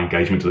my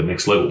engagement to the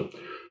next level.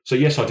 So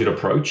yes, I did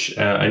approach,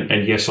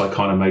 and yes, I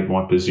kind of made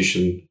my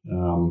position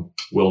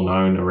well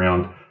known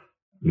around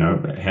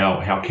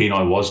how keen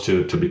I was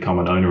to become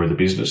an owner of the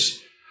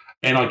business.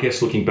 And I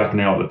guess looking back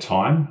now at the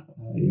time,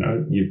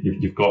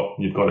 you've got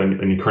an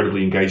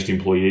incredibly engaged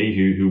employee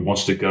who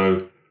wants to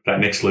go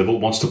that next level,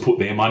 wants to put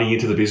their money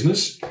into the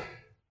business.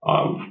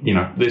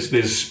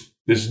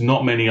 There's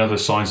not many other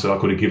signs that I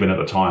could have given at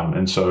the time,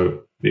 and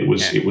so it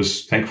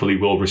was thankfully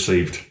well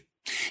received.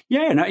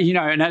 Yeah,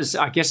 and as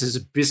I guess as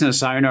a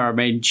business owner, I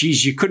mean,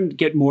 geez, you couldn't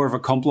get more of a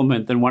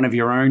compliment than one of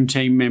your own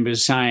team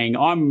members saying,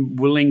 I'm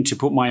willing to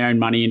put my own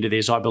money into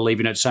this. I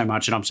believe in it so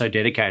much and I'm so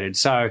dedicated.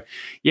 So,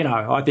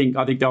 I think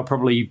they're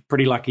probably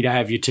pretty lucky to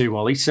have you too,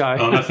 Wally. So,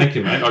 no, thank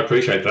you, mate. I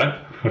appreciate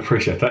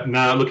that.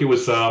 No, look, it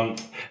was, at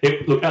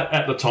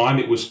the time,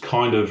 it was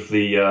kind of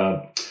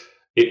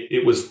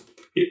it was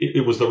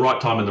the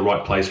right time and the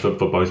right place for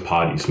both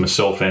parties,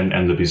 myself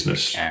and the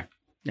business.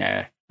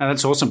 Yeah. Oh,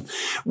 that's awesome.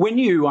 When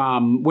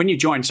you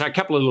joined, so a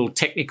couple of little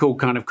technical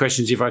kind of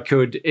questions, if I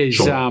could, is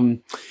sure.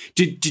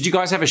 Did you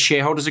guys have a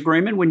shareholders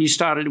agreement when you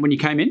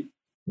came in?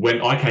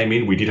 When I came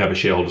in, we did have a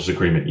shareholders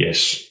agreement.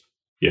 Yes,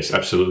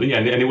 absolutely.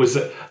 And it was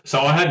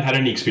so I hadn't had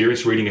any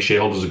experience reading a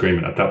shareholders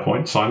agreement at that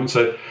point, Simon.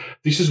 So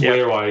this is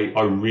where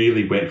I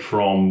really went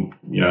from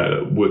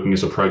working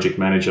as a project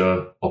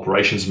manager,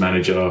 operations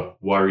manager,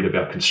 worried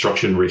about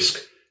construction risk,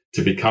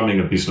 to becoming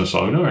a business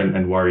owner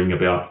and worrying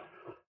about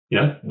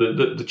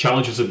the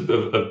challenges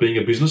of being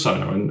a business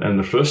owner. And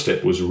the first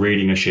step was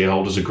reading a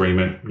shareholders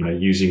agreement,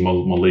 using my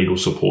legal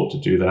support to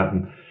do that.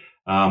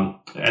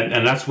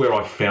 And that's where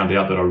I found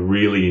out that I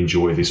really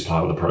enjoy this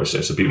part of the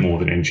process a bit more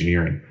than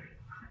engineering.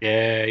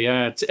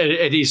 Yeah.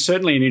 It is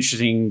certainly an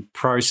interesting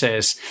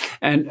process.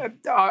 And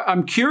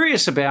I'm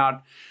curious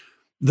about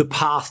the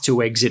path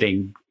to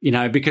exiting,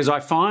 because I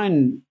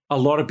find a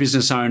lot of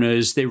business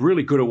owners, they're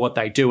really good at what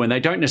they do and they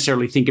don't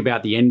necessarily think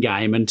about the end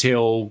game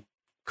until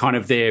kind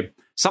of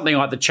something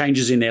like the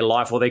changes in their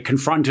life or they're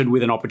confronted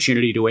with an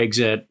opportunity to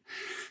exit.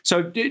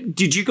 So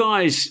did you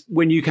guys,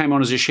 when you came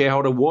on as a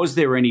shareholder, was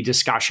there any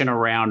discussion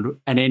around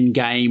an end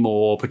game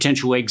or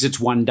potential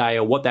exits one day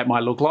or what that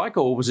might look like,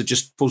 or was it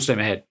just full steam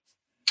ahead?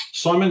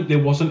 Simon, there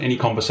wasn't any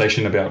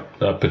conversation about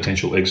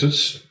potential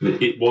exits.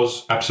 It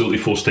was absolutely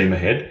full steam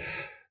ahead.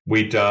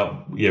 We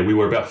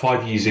were about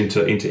 5 years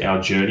into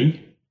our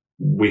journey.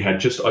 We had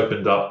just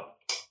opened up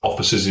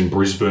offices in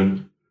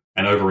Brisbane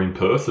and over in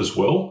Perth as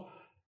well.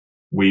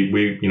 We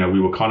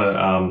were kind of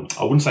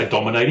I wouldn't say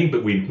dominating,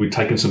 but we'd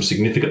taken some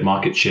significant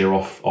market share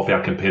off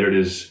our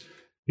competitors,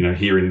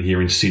 here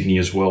in Sydney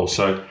as well.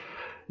 So,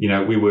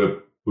 we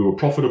were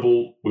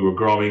profitable, we were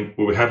growing,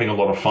 we were having a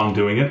lot of fun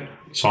doing it,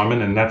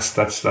 Simon, and that's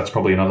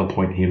probably another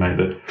point here, mate.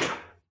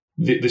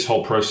 That this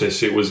whole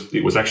process, it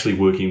was actually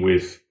working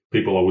with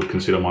people I would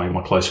consider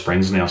my close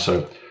friends now.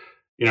 So,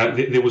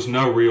 there was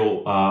no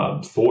real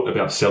thought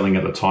about selling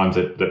at the time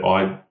that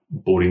I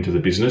bought into the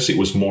business. It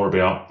was more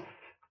about,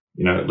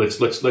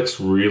 let's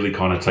really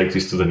kind of take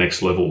this to the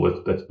next level.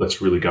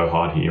 Let's really go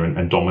hard here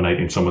and dominate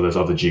in some of those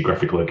other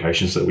geographic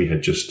locations that we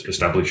had just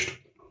established.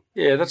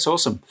 Yeah, that's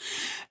awesome.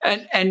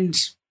 And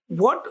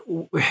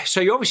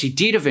so you obviously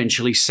did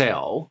eventually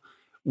sell.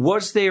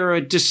 Was there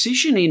a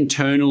decision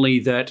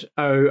internally that,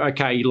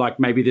 like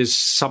maybe there's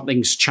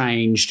something's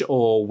changed,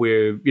 or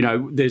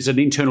there's an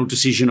internal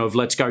decision of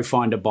let's go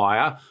find a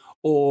buyer,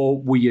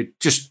 or were you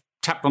just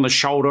tapped on the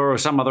shoulder or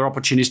some other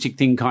opportunistic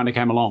thing kind of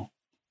came along?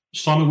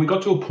 Simon, we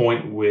got to a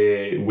point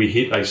where we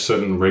hit a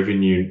certain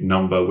revenue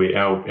number where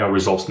our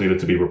results needed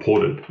to be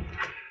reported.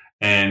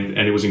 And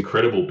it was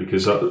incredible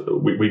because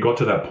we got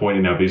to that point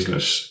in our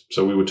business.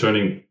 So we were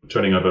turning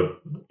over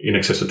in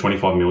excess of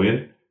 25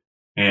 million,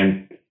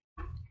 and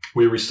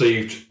we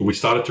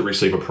started to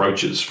receive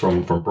approaches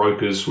from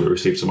brokers. We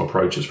received some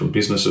approaches from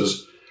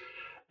businesses,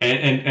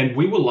 and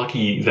we were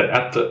lucky that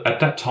at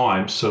that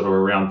time, sort of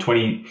around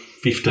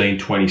 2015,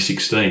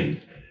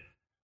 2016,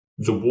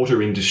 the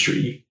water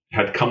industry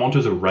had come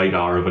onto the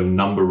radar of a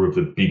number of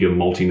the bigger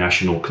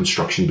multinational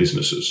construction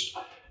businesses.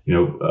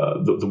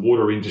 The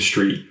water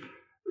industry,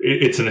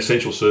 it's an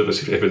essential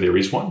service if ever there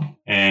is one,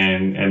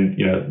 and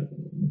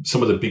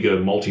some of the bigger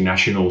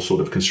multinational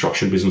sort of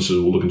construction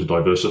businesses were looking to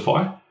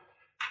diversify.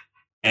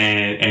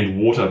 And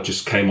water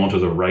just came onto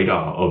the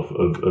radar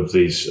of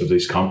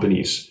these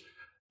companies,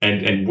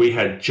 and we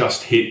had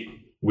just hit.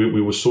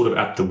 We were sort of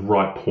at the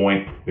right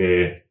point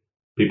where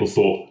people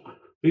thought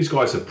these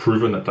guys have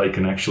proven that they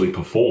can actually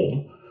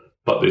perform,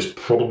 but there's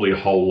probably a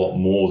whole lot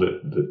more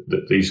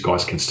that these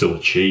guys can still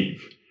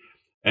achieve.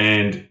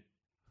 And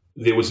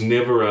there was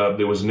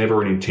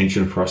never an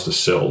intention for us to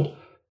sell.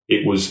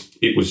 It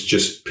was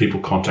just people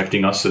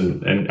contacting us,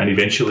 and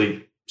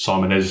eventually,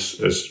 Simon, as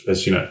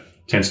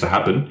tends to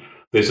happen,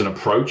 there's an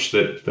approach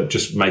that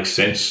just makes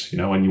sense,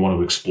 and you want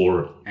to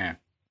explore it.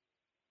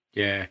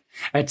 Yeah.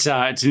 It's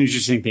an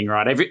interesting thing,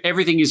 right?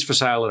 Everything is for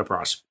sale at a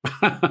price.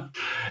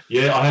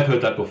 Yeah, I have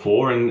heard that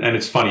before, and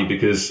it's funny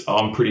because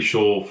I'm pretty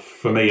sure,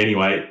 for me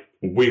anyway,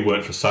 we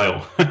weren't for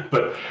sale.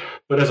 But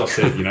as I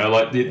said,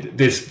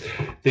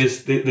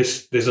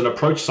 there's an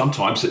approach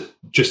sometimes that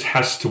just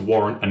has to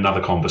warrant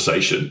another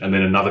conversation, and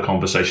then another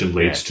conversation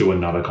leads to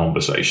another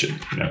conversation,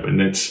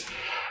 and it's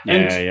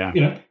and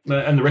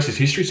the rest is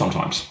history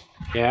sometimes.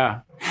 Yeah.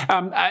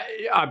 I'm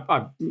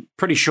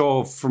pretty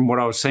sure from what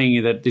I was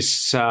seeing that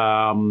this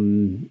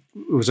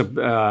was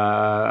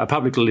a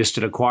publicly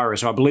listed acquirer,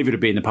 so I believe it would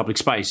be in the public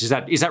space. Is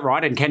that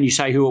right? And can you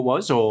say who it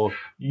was? Or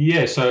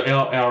yeah, so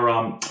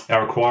our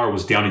acquirer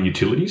was Downer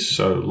Utilities,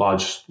 so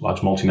large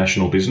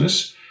multinational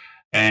business,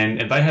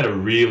 and they had a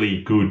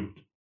really good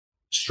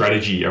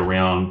strategy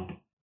around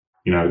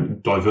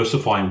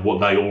diversifying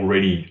what they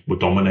already were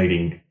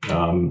dominating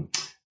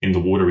in the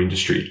water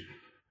industry.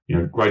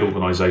 Great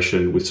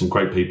organisation with some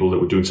great people that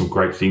were doing some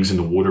great things in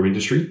the water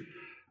industry.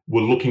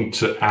 We're looking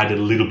to add a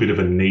little bit of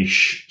a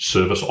niche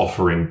service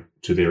offering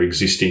to their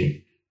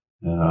existing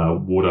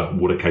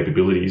water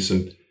capabilities,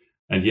 and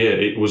yeah,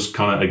 it was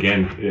kind of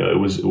it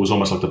was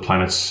almost like the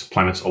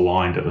planets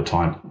aligned at the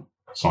time,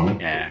 Simon.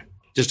 Yeah,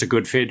 just a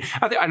good fit,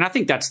 and I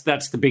think that's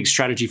the big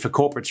strategy for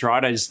corporates,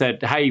 right? Is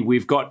that hey,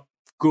 we've got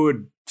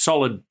good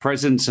solid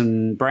presence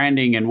and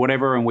branding and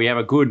whatever, and we have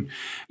a good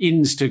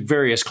ins to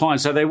various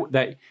clients, so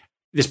they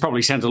this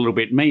probably sounds a little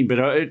bit mean,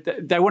 but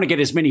they want to get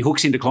as many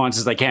hooks into clients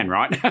as they can,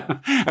 right?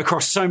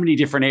 Across so many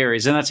different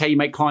areas. And that's how you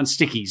make clients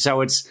sticky.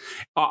 So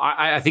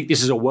I think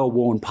this is a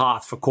well-worn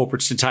path for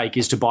corporates to take,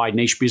 is to buy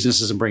niche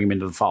businesses and bring them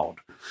into the fold.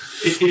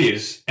 It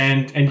is.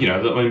 And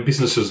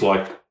businesses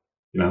like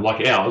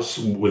ours,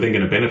 we're then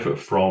going to benefit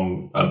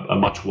from a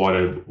much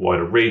wider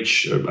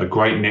reach, a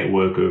great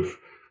network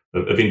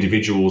of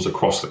individuals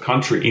across the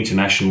country,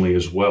 internationally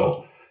as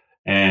well.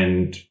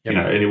 And, and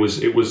it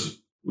was,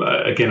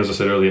 again, as I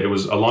said earlier, it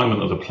was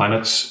alignment of the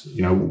planets.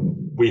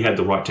 We had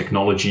the right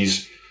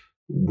technologies.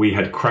 We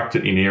had cracked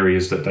it in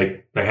areas that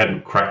they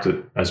hadn't cracked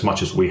it as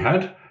much as we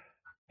had.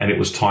 And it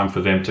was time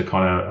for them to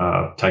kind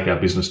of take our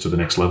business to the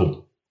next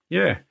level.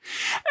 Yeah.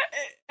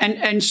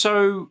 And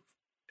so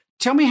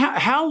tell me,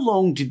 how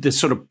long did this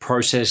sort of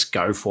process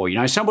go for?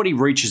 Somebody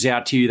reaches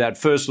out to you, that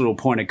first little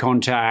point of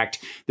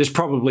contact, there's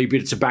probably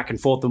bits of back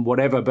and forth and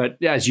whatever,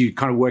 but as you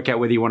kind of work out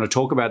whether you want to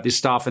talk about this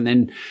stuff, and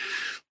then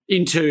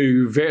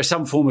into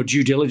some form of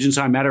due diligence,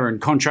 no matter, and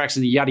contracts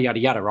and yada, yada,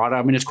 yada, right?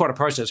 I mean, it's quite a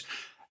process.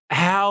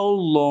 How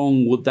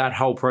long would that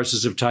whole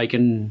process have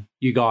taken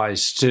you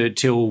guys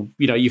till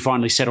you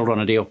finally settled on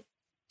a deal?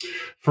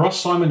 For us,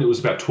 Simon, it was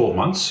about 12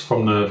 months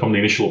from the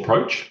initial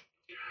approach.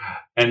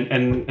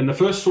 And the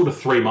first sort of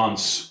 3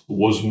 months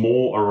was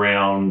more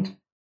around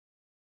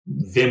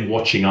them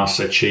watching us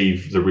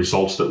achieve the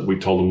results that we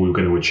told them we were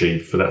going to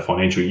achieve for that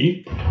financial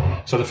year.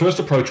 So the first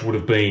approach would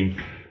have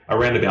been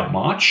around about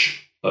March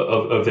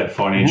of that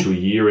financial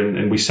year,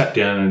 and we sat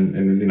down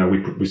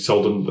and we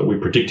told them that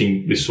we're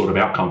predicting this sort of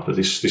outcome for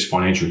this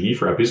financial year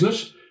for our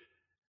business.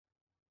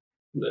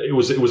 It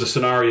was a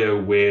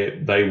scenario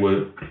where they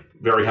were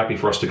very happy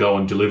for us to go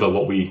and deliver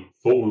what we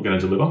thought we were going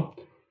to deliver.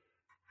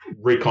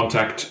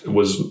 recontact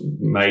was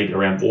made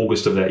around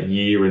August of that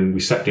year, and we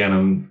sat down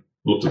and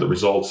looked at the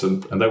results,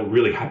 and they were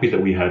really happy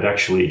that we had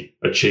actually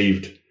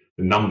achieved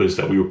the numbers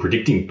that we were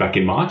predicting back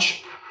in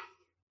March.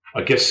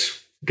 I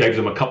guess gave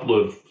them a couple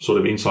of sort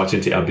of insights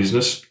into our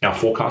business. Our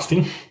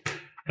forecasting,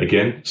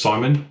 again,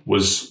 Simon,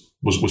 was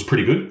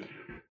pretty good,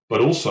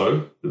 but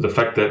also the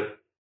fact that,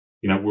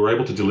 you know, we were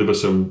able to deliver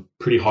some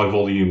pretty high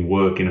volume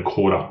work in a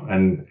quarter,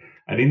 and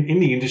in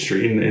the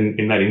industry,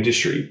 in that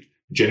industry,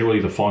 generally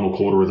the final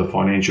quarter of the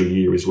financial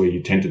year is where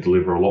you tend to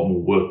deliver a lot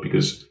more work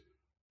because,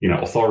 you know,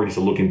 authorities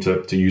are looking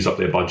to use up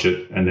their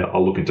budget and they are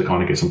looking to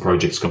kind of get some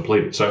projects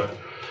completed. So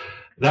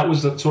that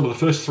was the sort of the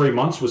first 3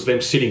 months was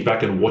them sitting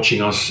back and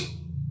watching us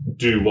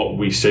do what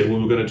we said we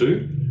were going to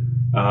do.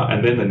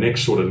 And then the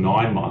next sort of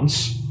 9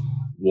 months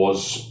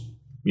was,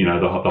 you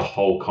know, the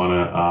whole kind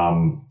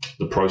of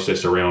the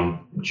process around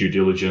due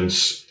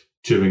diligence,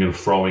 toing and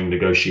froing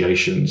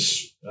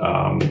negotiations,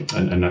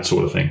 and that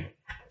sort of thing.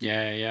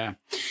 Yeah.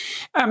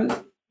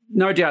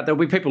 No doubt there'll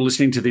be people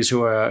listening to this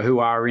who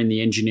are in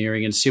the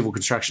engineering and civil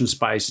construction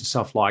space and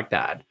stuff like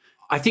that.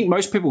 I think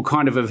most people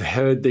kind of have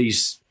heard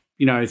these,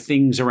 you know,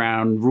 things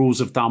around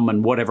rules of thumb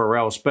and whatever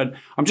else. But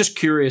I'm just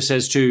curious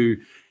as to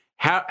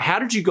how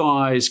did you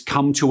guys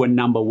come to a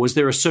number? Was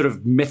there a sort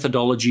of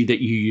methodology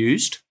that you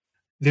used?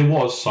 There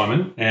was,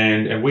 Simon,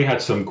 and we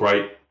had some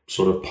great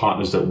sort of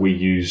partners that we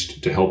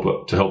used to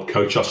help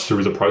coach us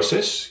through the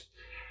process.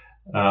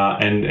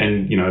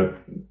 And you know,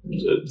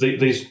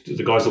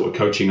 the guys that were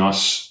coaching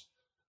us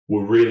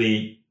were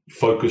really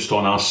focused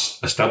on us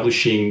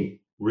establishing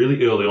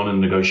really early on in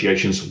the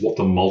negotiations what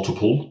the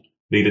multiple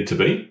needed to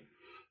be.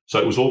 So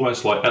it was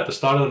almost like at the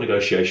start of the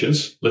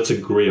negotiations, let's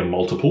agree a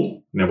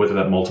multiple. Now, whether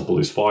that multiple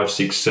is 5,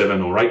 6,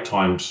 7, or 8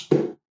 times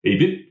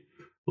EBIT,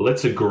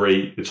 let's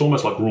agree. It's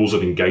almost like rules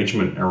of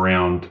engagement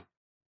around,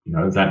 you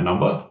know, that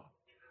number.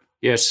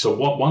 Yes. So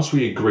once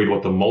we agreed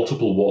what the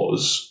multiple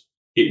was,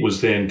 it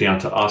was then down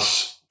to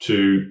us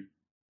to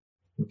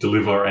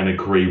deliver and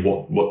agree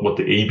what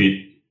the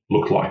EBIT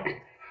looked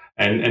like.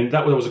 And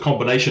that was a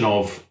combination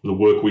of the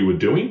work we were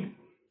doing,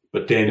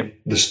 but then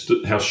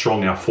how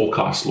strong our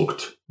forecast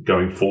looked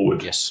going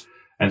forward. Yes.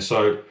 And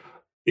so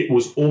it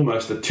was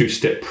almost a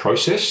 2-step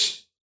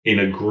process in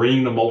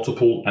agreeing the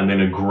multiple and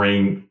then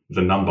agreeing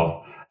the number.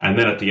 And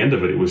then at the end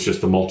of it, it was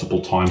just the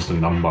multiple times the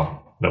number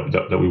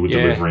that we were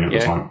delivering at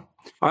the time.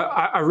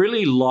 I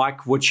really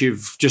like what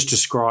you've just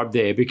described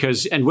there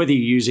because, and whether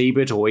you use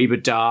EBIT or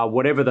EBITDA,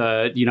 whatever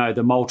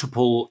the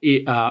multiple,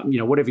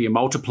 whatever you're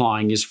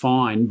multiplying is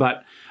fine,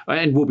 but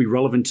and will be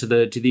relevant to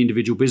the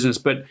individual business.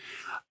 But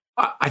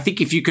I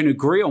think if you can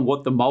agree on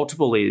what the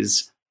multiple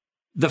is,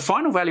 the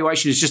final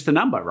valuation is just the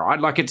number, right?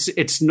 Like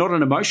it's not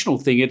an emotional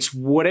thing. It's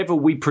whatever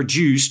we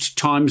produced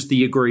times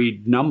the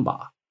agreed number.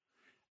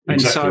 And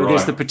exactly so right.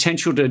 There's the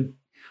potential to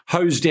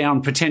hose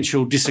down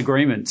potential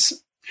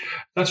disagreements.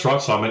 That's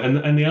right, Simon.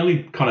 And the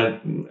only kind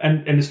of,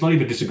 and it's not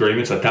even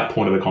disagreements at that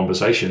point of the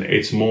conversation.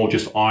 It's more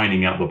just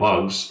ironing out the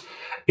bugs.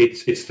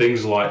 It's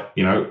things like,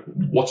 you know,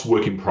 what's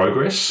work in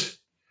progress,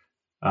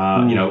 you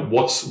know,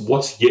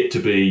 what's yet to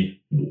be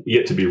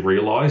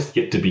realized,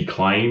 yet to be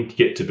claimed,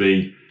 yet to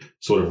be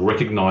sort of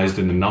recognized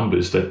in the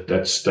numbers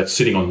that's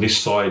sitting on this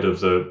side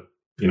of the,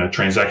 you know,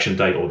 transaction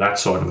date or that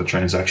side of the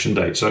transaction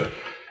date. So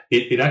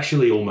it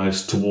actually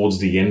almost towards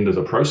the end of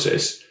the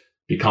process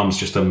becomes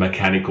just a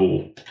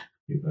mechanical,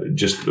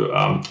 just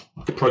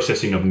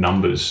processing of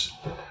numbers,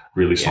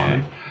 really,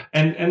 Simon.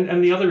 Yeah.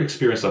 And the other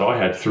experience that I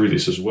had through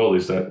this as well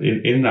is that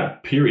in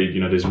that period,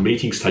 you know, there's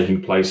meetings taking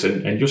place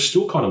and you're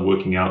still kind of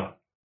working out,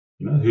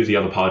 you know, who the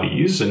other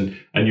party is and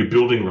you're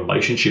building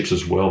relationships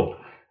as well.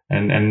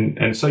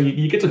 And so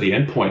you get to the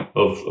end point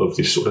of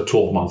this sort of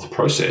 12-month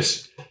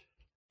process.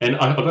 And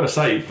I've got to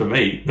say, for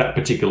me, that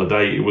particular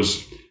day, it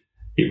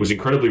was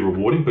incredibly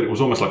rewarding, but it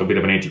was almost like a bit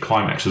of an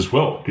anticlimax as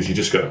well, because you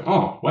just go,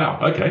 oh, wow,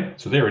 okay,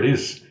 so there it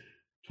is.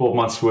 12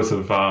 months worth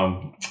of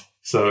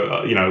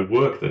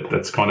work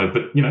that's kind of,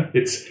 but you know,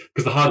 it's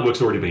because the hard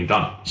work's already been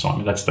done,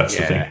 Simon. That's the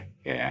thing.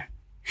 Yeah.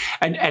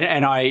 And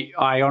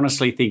I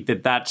honestly think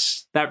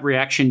that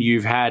reaction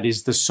you've had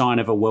is the sign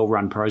of a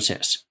well-run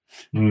process.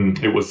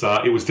 It was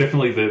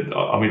definitely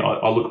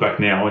I look back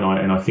now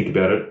and I think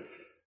about it,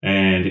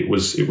 and it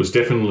was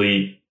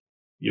definitely,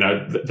 you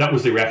know, that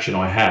was the reaction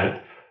I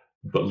had,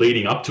 but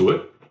leading up to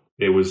it,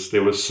 there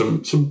was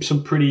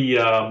some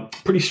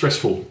pretty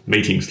stressful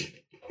meetings.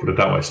 Put it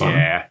that way, Simon.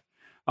 Yeah,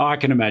 I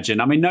can imagine.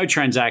 I mean, no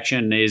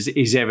transaction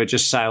is ever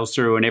just sails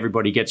through and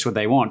everybody gets what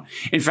they want.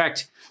 In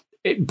fact,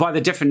 by the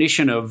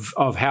definition of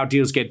how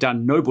deals get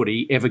done,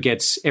 nobody ever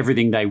gets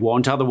everything they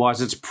want. Otherwise,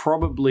 it's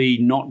probably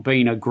not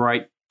been a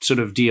great sort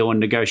of deal and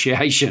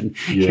negotiation.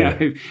 Yeah.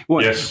 You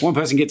know, one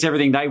person gets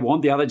everything they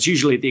want, the other, it's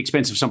usually at the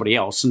expense of somebody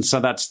else, and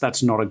so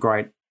that's not a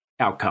great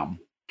outcome.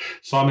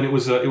 Simon, it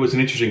was an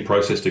interesting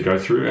process to go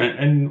through,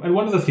 and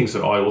one of the things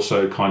that I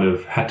also kind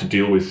of had to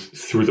deal with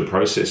through the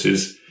process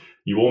is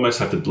you almost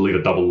have to lead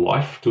a double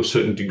life to a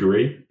certain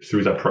degree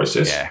through that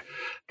process,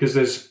 because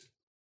there's,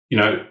 you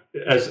know,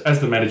 as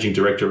the managing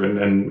director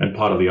and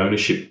part of the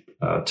ownership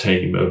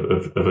team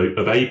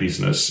of a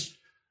business,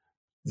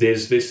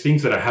 there's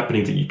things that are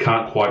happening that you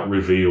can't quite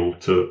reveal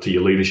to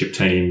your leadership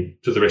team,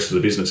 to the rest of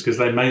the business, because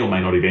they may or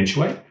may not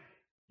eventuate.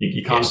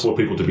 You can't afford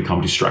people to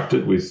become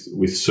distracted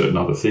with certain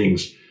other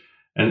things.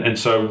 And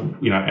so,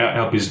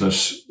 our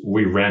business,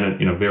 we ran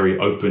it in a very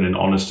open and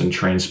honest and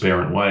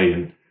transparent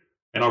way.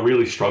 And I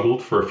really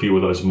struggled for a few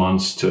of those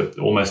months to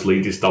almost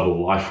lead this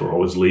double life where I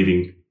was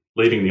leaving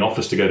the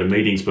office to go to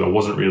meetings, but I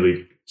wasn't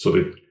really sort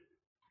of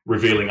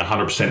revealing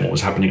 100% what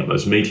was happening at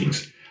those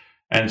meetings.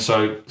 And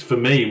so for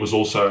me, it was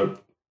also,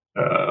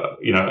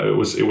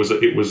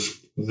 it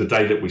was the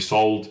day that we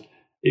sold.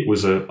 It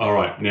was all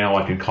right, now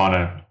I can kind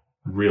of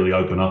really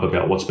open up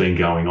about what's been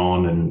going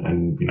on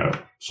and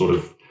sort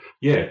of,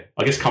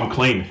 I guess come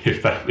clean,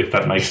 if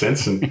that makes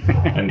sense, and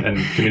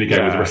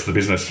communicate with the rest of the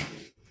business.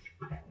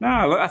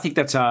 No, look, I think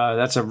that's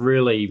a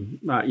really,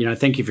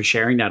 thank you for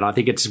sharing that. I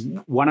think it's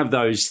one of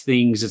those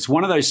things, it's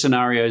one of those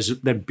scenarios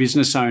that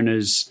business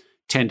owners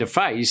tend to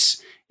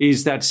face,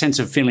 is that sense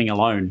of feeling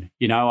alone.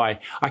 I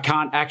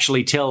can't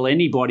actually tell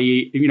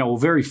anybody, or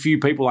very few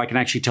people I can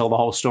actually tell the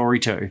whole story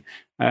to.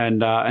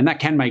 And that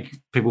can make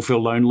people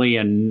feel lonely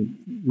and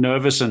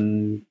nervous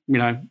and,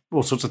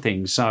 all sorts of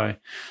things. So,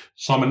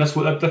 Simon,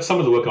 that's some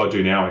of the work I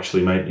do now,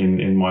 actually, mate,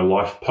 in my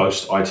life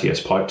post ITS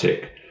Pipe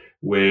Tech,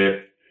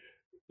 where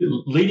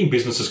leading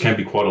businesses can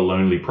be quite a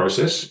lonely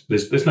process.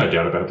 There's no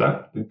doubt about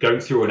that. Going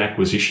through an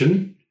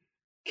acquisition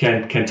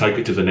can take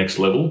it to the next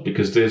level,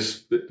 because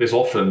there's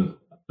often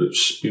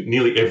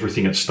nearly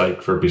everything at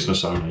stake for a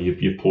business owner.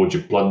 You've poured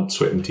your blood,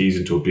 sweat, and tears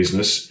into a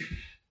business.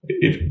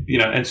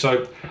 And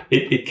so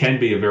it can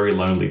be a very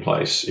lonely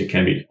place. It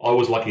can be. I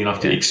was lucky enough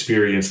to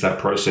experience that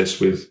process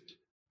with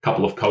a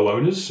couple of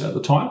co-owners at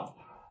the time,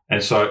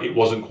 and so it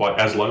wasn't quite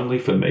as lonely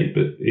for me.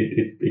 But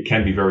it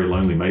can be very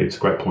lonely, mate. It's a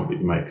great point that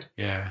you make.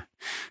 Yeah,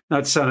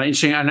 that's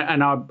interesting,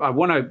 and I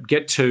want to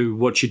get to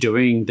what you're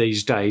doing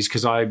these days,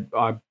 because I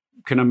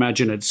can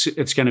imagine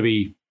it's going to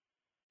be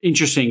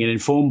interesting and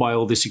informed by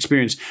all this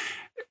experience.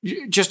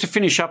 Just to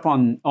finish up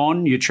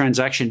on your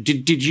transaction,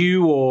 did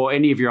you or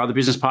any of your other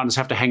business partners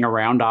have to hang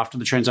around after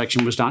the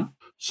transaction was done?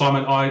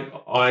 Simon,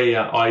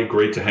 I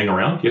agreed to hang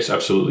around. Yes,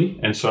 absolutely.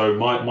 And so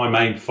my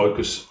main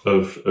focus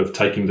of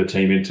taking the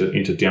team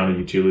into Downer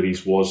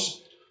Utilities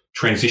was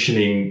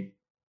transitioning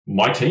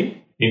my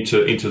team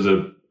into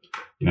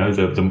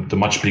the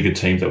much bigger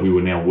team that we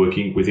were now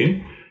working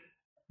within.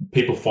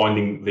 People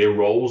finding their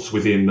roles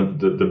within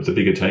the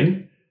bigger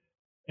team,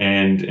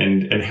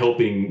 and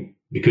helping,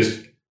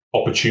 because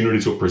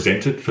opportunities were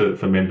presented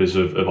for members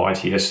of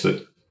ITS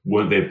that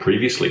weren't there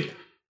previously.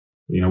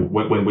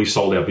 When we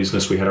sold our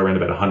business, we had around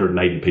about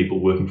 180 people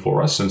working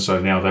for us. And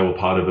so now they were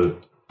part of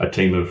a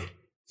team of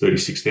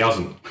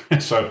 36,000.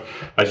 So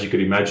as you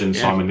could imagine,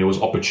 Simon, there was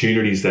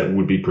opportunities that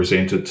would be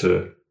presented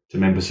to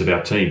members of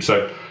our team.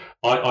 So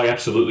I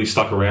absolutely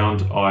stuck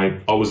around. I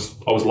was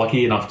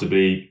lucky enough to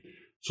be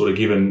sort of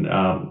given,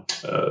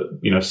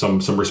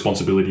 some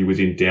responsibility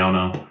within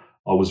Downer.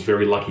 I was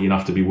very lucky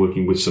enough to be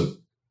working with some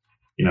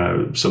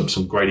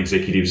great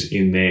executives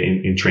in there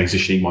in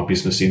transitioning my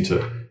business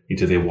into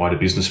their wider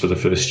business for the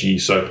first year.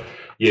 So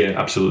yeah,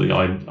 absolutely.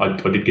 I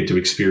did get to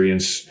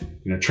experience,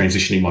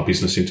 transitioning my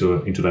business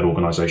into that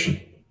organization.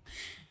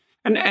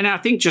 And I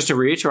think, just to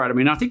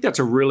reiterate, I think that's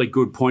a really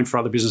good point for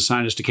other business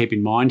owners to keep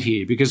in mind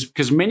here,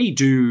 because many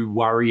do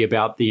worry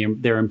about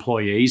their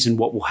employees and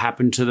what will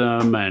happen to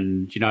them,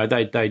 and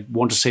they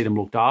want to see them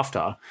looked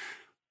after.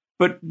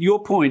 But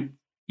your point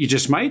you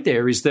just made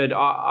there is that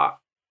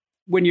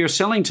when you're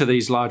selling to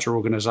these larger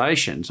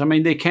organizations,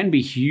 there can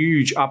be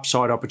huge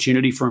upside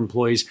opportunity for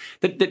employees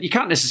that you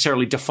can't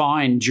necessarily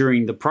define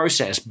during the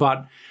process,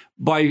 but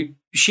by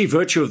sheer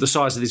virtue of the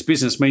size of this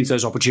business means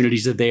those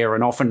opportunities are there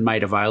and often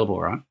made available,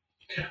 right?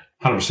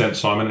 100%,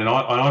 Simon. And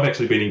I've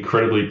actually been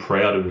incredibly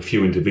proud of a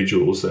few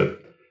individuals that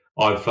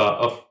I've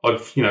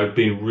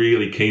been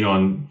really keen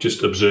on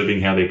just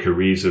observing how their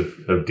careers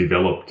have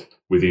developed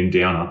within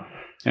Downer.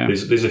 Yeah.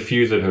 There's a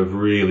few that have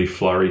really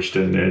flourished,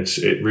 and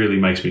it really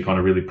makes me kind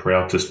of really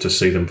proud to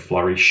see them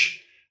flourish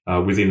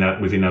within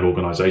that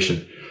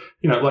organisation.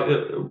 Like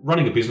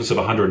running a business of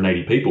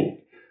 180 people,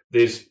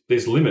 there's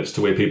limits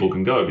to where people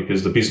can go,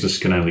 because the business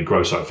can only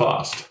grow so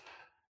fast.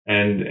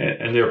 And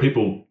there are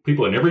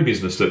people in every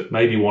business that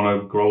maybe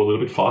want to grow a little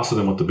bit faster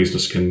than what the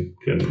business can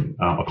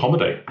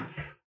accommodate.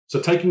 So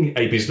taking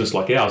a business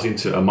like ours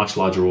into a much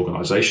larger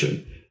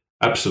organisation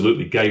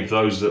absolutely gave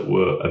those that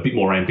were a bit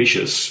more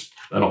ambitious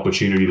an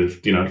opportunity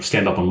to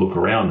stand up and look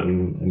around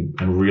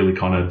and really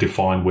kind of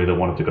define where they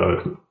wanted to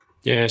go.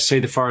 Yeah, see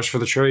the forest for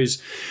the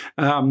trees.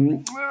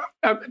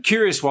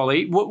 Curious,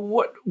 Wally,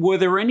 what were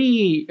there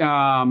any?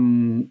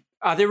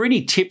 Are there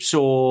any tips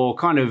or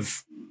kind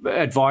of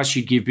advice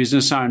you'd give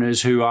business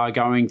owners who are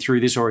going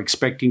through this or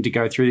expecting to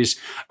go through this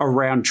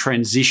around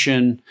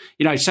transition?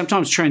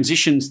 Sometimes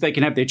transitions, they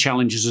can have their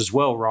challenges as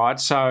well, right?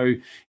 So,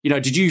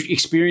 did you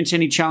experience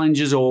any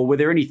challenges, or were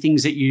there any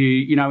things that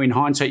you in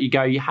hindsight you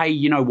go, hey,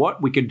 you know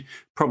what, we could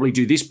probably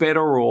do this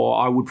better,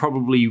 or I would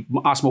probably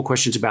ask more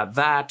questions about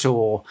that,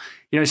 or,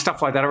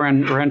 stuff like that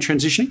around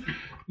transitioning?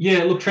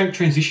 Yeah, look,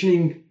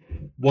 transitioning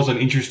was an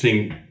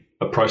interesting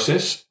a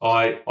process.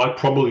 I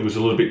probably was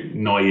a little bit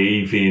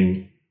naive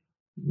in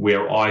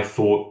where I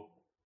thought,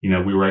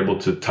 we were able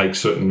to take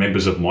certain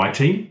members of my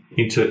team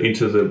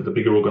into the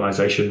bigger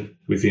organization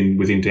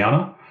within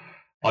Downer.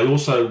 I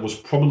also was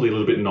probably a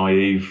little bit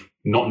naive,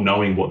 not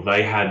knowing what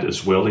they had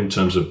as well in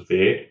terms of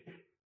their,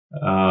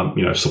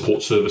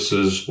 support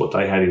services, what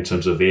they had in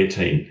terms of their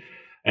team.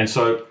 And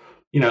so,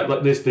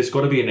 there's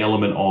got to be an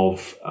element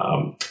of,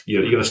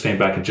 you're going to stand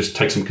back and just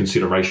take some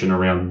consideration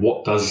around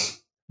what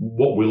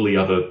will the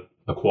other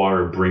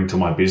acquirer bring to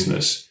my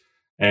business?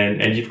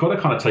 And you've got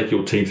to kind of take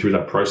your team through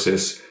that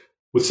process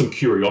with some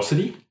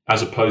curiosity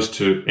as opposed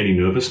to any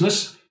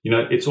nervousness.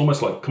 It's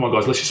almost like, come on,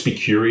 guys, let's just be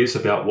curious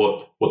about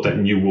what that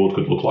new world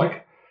could look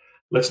like.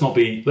 Let's not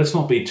be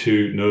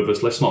too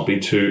nervous. Let's not be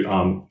too,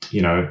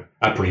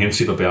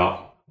 apprehensive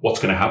about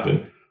what's going to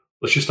happen.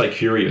 Let's just stay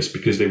curious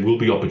because there will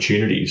be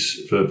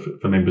opportunities for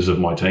members of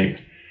my team.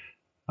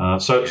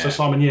 So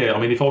Simon,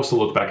 if I was to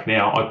look back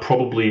now, I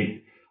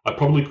probably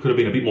could have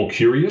been a bit more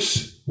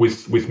curious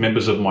with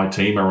members of my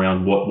team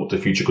around what the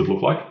future could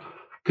look like.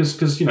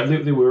 Because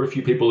there were a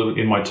few people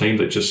in my team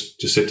that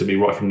just said to me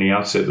right from the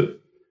outset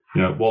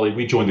that, Wally,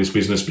 we joined this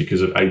business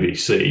because of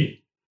ABC.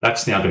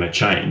 That's now going to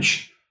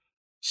change.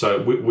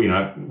 So we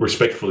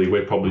respectfully,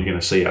 we're probably going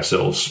to see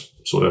ourselves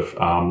sort of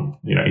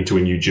into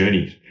a new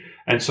journey.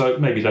 And so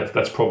maybe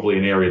that's probably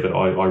an area that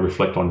I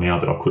reflect on now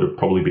that I could have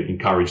probably been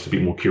encouraged a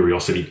bit more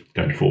curiosity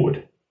going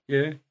forward.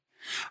 Yeah.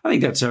 I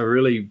think that's a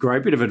really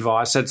great bit of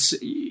advice. That's,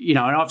 and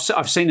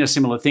I've seen a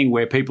similar thing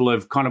where people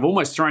have kind of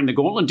almost thrown the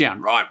gauntlet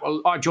down. Right,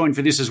 well, I joined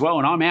for this as well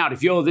and I'm out.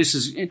 If you're this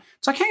is,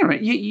 it's like, hang on a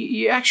minute,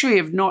 you actually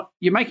have not,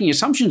 you're making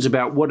assumptions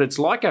about what it's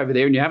like over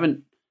there and you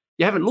haven't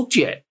looked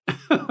yet.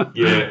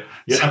 Yeah,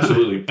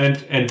 absolutely.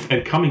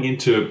 And coming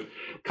into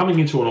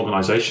an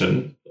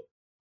organisation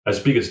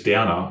as big as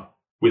Downer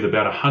with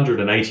about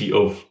 180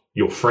 of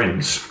your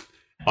friends,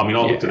 I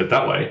looked at it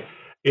that way.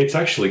 It's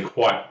actually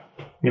quite,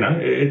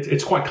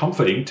 it's quite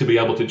comforting to be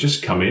able to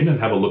just come in and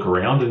have a look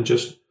around and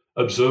just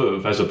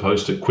observe as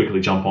opposed to quickly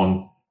jump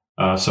on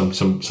some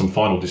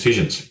final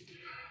decisions.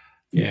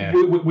 Yeah,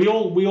 we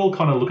all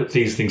kind of look at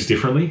these things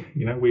differently.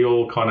 We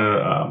all kind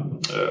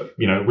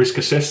of risk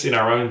assess in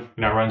our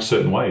own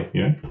certain way.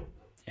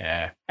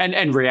 Yeah,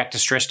 and react to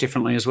stress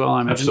differently as well.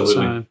 I imagine.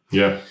 Absolutely. So,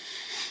 yeah.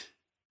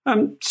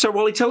 So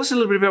Wally, tell us a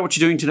little bit about what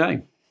you're doing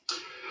today.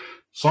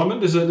 Simon,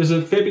 there's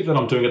a fair bit that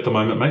I'm doing at the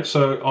moment, mate.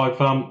 So I've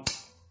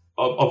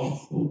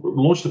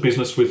launched a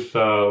business with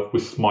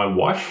my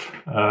wife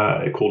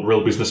called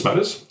Real Business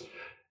Matters.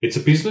 It's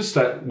a business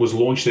that was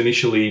launched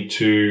initially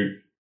to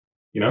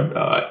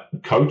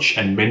coach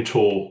and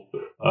mentor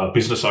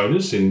business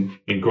owners in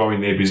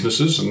growing their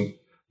businesses and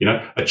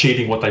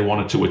achieving what they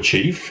wanted to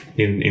achieve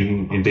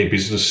in their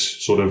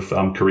business sort of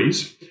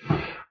careers.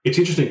 It's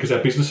interesting because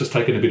our business has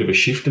taken a bit of a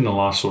shift in the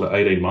last sort of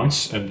 18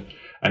 months, and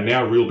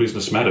now Real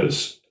Business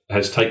Matters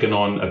has taken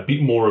on a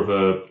bit more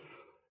of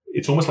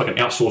it's almost like an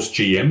outsourced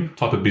GM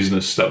type of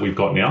business that we've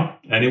got now.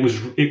 And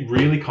it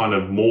really kind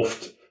of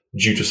morphed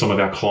due to some of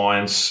our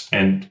clients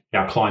and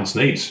our clients'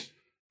 needs.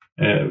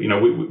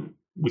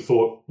 We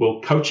thought,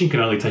 well, coaching can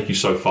only take you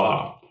so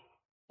far.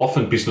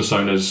 Often business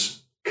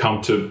owners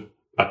come to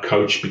a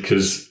coach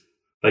because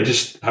they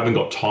just haven't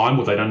got time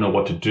or they don't know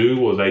what to do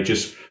or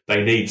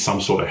they need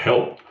some sort of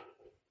help.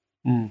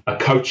 A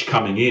coach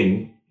coming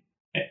in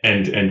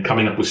and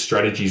coming up with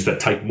strategies that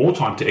take more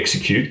time to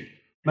execute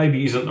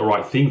maybe isn't the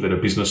right thing that a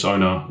business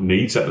owner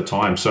needs at the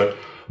time. So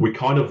we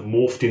kind of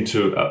morphed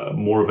into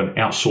more of an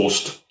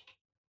outsourced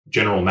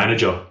general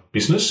manager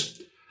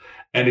business.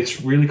 And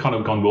it's really kind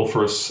of gone well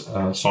for us,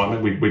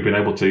 Simon. We've been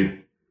able to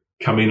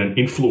come in and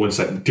influence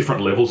at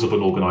different levels of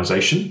an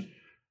organization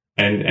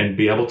and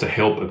be able to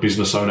help a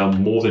business owner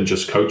more than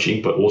just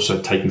coaching, but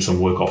also taking some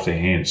work off their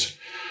hands.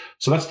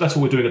 So that's what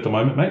we're doing at the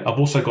moment, mate. I've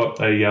also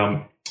got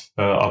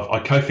I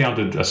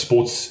co-founded a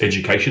sports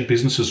education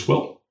business as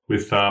well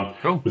with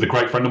a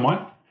great friend of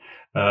mine,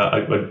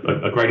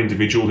 a great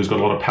individual who's got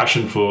a lot of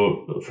passion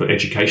for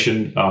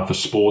education, for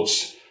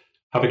sports.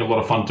 Having a lot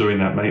of fun doing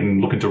that, mate,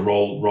 and looking to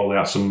roll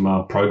out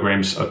some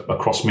programs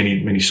across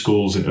many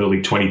schools in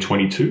early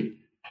 2022.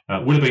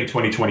 Would have been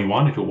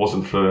 2021 if it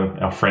wasn't for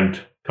our friend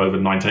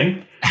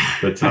COVID-19.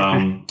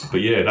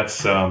 But yeah,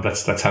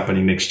 that's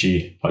happening next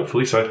year,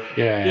 hopefully. So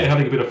yeah,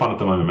 having a bit of fun at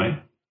the moment, mate.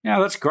 Yeah,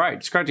 that's great.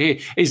 It's great to hear.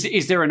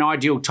 Is there an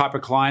ideal type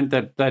of client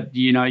that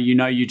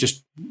you're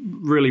just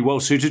really well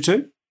suited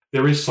to?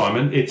 There is,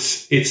 Simon.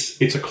 It's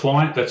a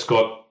client that's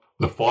got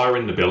the fire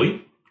in the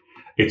belly.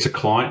 It's a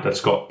client that's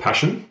got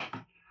passion.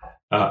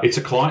 It's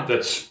a client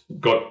that's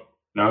got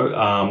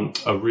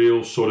a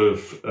real sort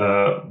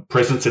of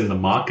presence in the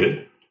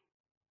market,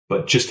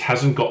 but just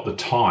hasn't got the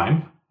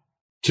time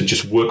to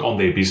just work on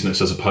their business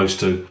as opposed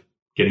to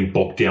getting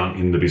bogged down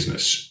in the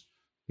business.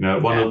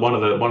 One of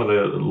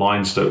the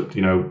lines that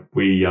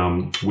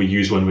we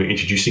use when we're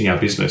introducing our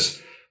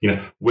business.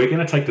 We're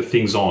going to take the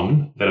things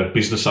on that a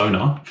business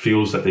owner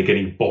feels that they're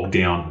getting bogged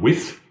down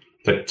with,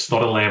 that's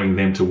not allowing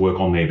them to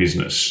work on their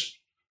business.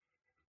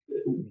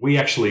 we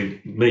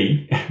actually,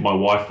 me, my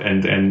wife,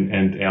 and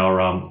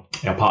our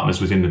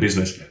partners within the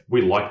business,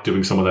 we like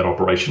doing some of that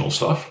operational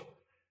stuff.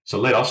 So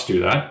let us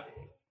do that.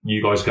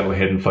 You guys go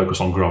ahead and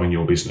focus on growing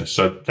your business.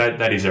 So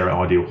that is our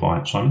ideal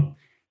client, Simon.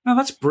 No,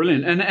 that's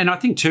brilliant. And I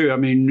think too, I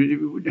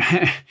mean,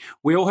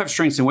 we all have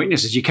strengths and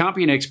weaknesses. You can't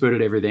be an expert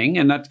at everything.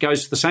 And that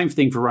goes the same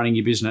thing for running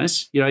your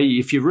business. You know,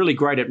 if you're really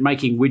great at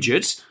making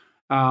widgets,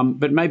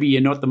 but maybe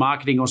you're not the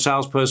marketing or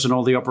salesperson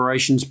or the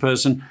operations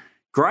person,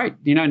 great.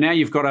 You know, now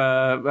you've got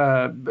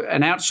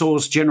an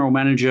outsourced general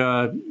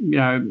manager, you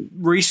know,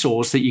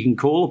 resource that you can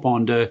call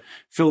upon to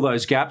fill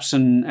those gaps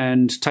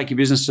and take your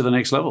business to the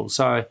next level.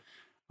 So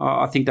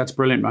I think that's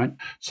brilliant, mate.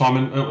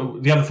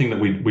 Simon, the other thing that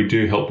we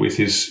do help with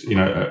is, you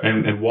know,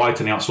 and why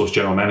it's an outsourced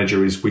general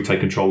manager is we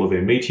take control of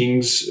their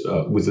meetings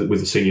with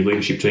the senior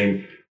leadership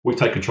team. We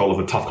take control of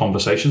the tough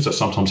conversations that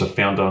sometimes a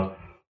founder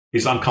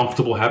is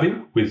uncomfortable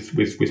having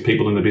with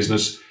people in the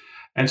business.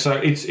 And so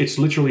it's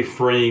literally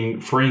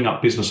freeing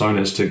up business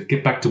owners to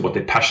get back to what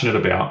they're passionate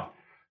about.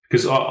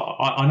 Because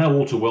I know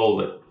all too well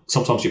that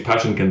sometimes your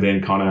passion can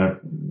then kind of,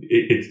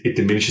 it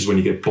diminishes when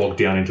you get bogged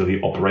down into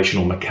the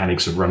operational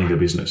mechanics of running a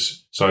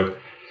business. So,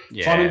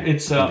 yeah,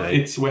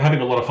 Simon, we're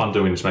having a lot of fun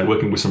doing this, mate,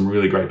 working with some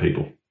really great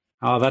people.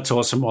 Oh, that's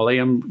awesome, Wally.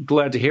 I'm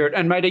glad to hear it.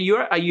 And mate,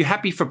 are you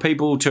happy for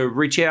people to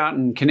reach out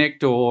and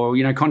connect or,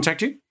 you know,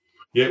 contact you?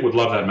 Yeah, would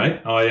love that, mate.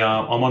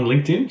 I'm on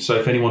LinkedIn, so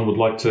if anyone would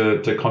like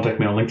to contact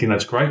me on LinkedIn,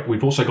 that's great.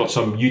 We've also got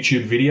some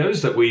YouTube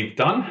videos that we've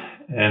done,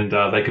 and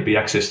they could be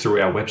accessed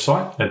through our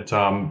website at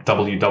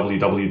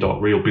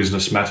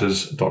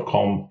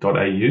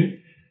www.realbusinessmatters.com.au.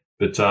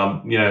 But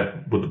you know,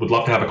 would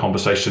love to have a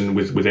conversation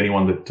with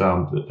anyone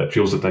that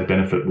feels that they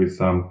benefit with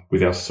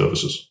our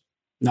services.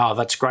 No,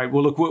 that's great.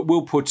 Well, look,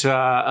 we'll put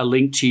a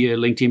link to your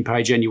LinkedIn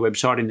page and your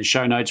website in the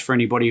show notes for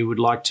anybody who would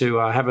like to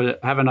have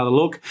another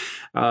look.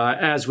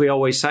 As we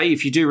always say,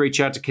 if you do reach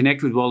out to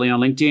connect with Wally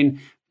on LinkedIn,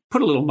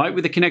 put a little note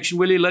with the connection,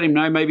 will you? Let him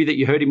know maybe that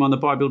you heard him on the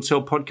Buy, Build,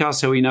 Sell podcast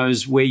so he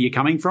knows where you're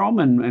coming from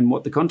and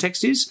what the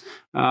context is.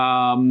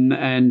 And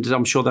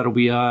I'm sure that'll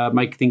be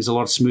make things a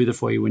lot smoother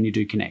for you when you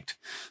do connect.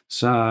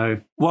 So,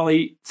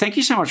 Wally, thank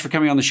you so much for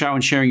coming on the show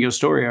and sharing your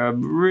story. I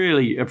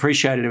really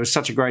appreciate it. It was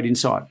such a great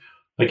insight.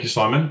 Thank you,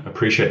 Simon.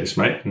 Appreciate this,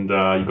 mate. And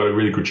you've got a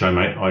really good show,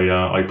 mate.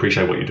 I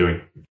appreciate what you're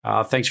doing.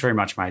 Thanks very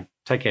much, mate.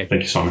 Take care.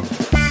 Thank you, Simon.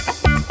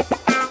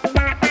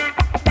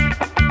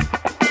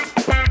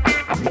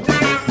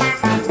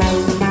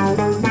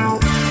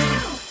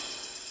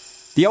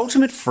 The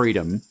ultimate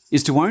freedom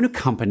is to own a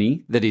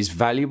company that is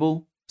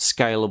valuable,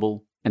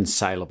 scalable, and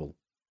saleable.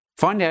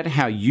 Find out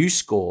how you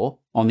score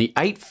on the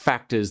 8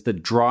 factors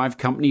that drive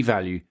company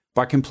value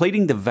by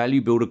completing the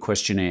Value Builder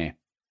questionnaire.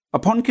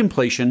 Upon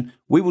completion,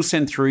 we will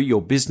send through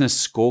your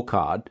business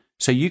scorecard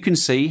so you can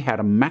see how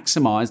to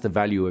maximize the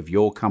value of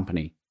your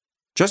company.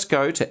 Just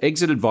go to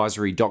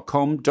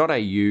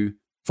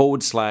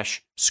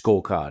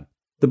exitadvisory.com.au/scorecard.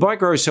 The Buy,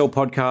 Grow, Sell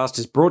podcast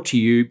is brought to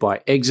you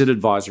by Exit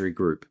Advisory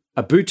Group,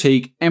 a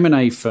boutique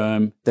M&A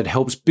firm that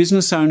helps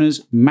business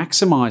owners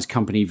maximize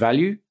company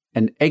value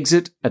and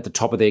exit at the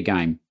top of their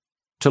game.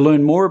 To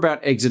learn more about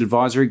Exit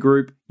Advisory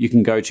Group, you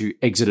can go to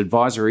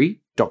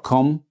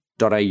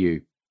exitadvisory.com.au.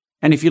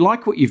 And if you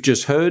like what you've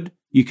just heard,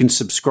 you can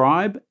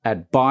subscribe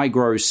at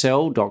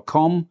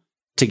buygrowsell.com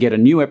to get a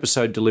new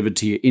episode delivered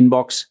to your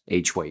inbox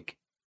each week.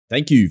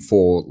 Thank you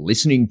for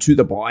listening to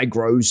the Buy,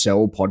 Grow,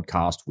 Sell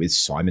podcast with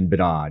Simon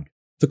Bedard.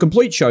 For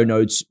complete show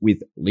notes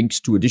with links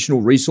to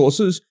additional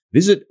resources,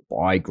 visit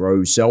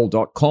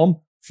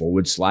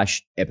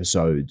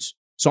buygrowsell.com/episodes.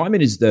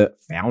 Simon is the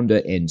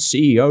founder and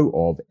CEO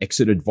of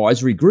Exit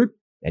Advisory Group,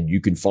 and you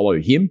can follow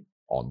him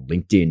on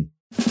LinkedIn.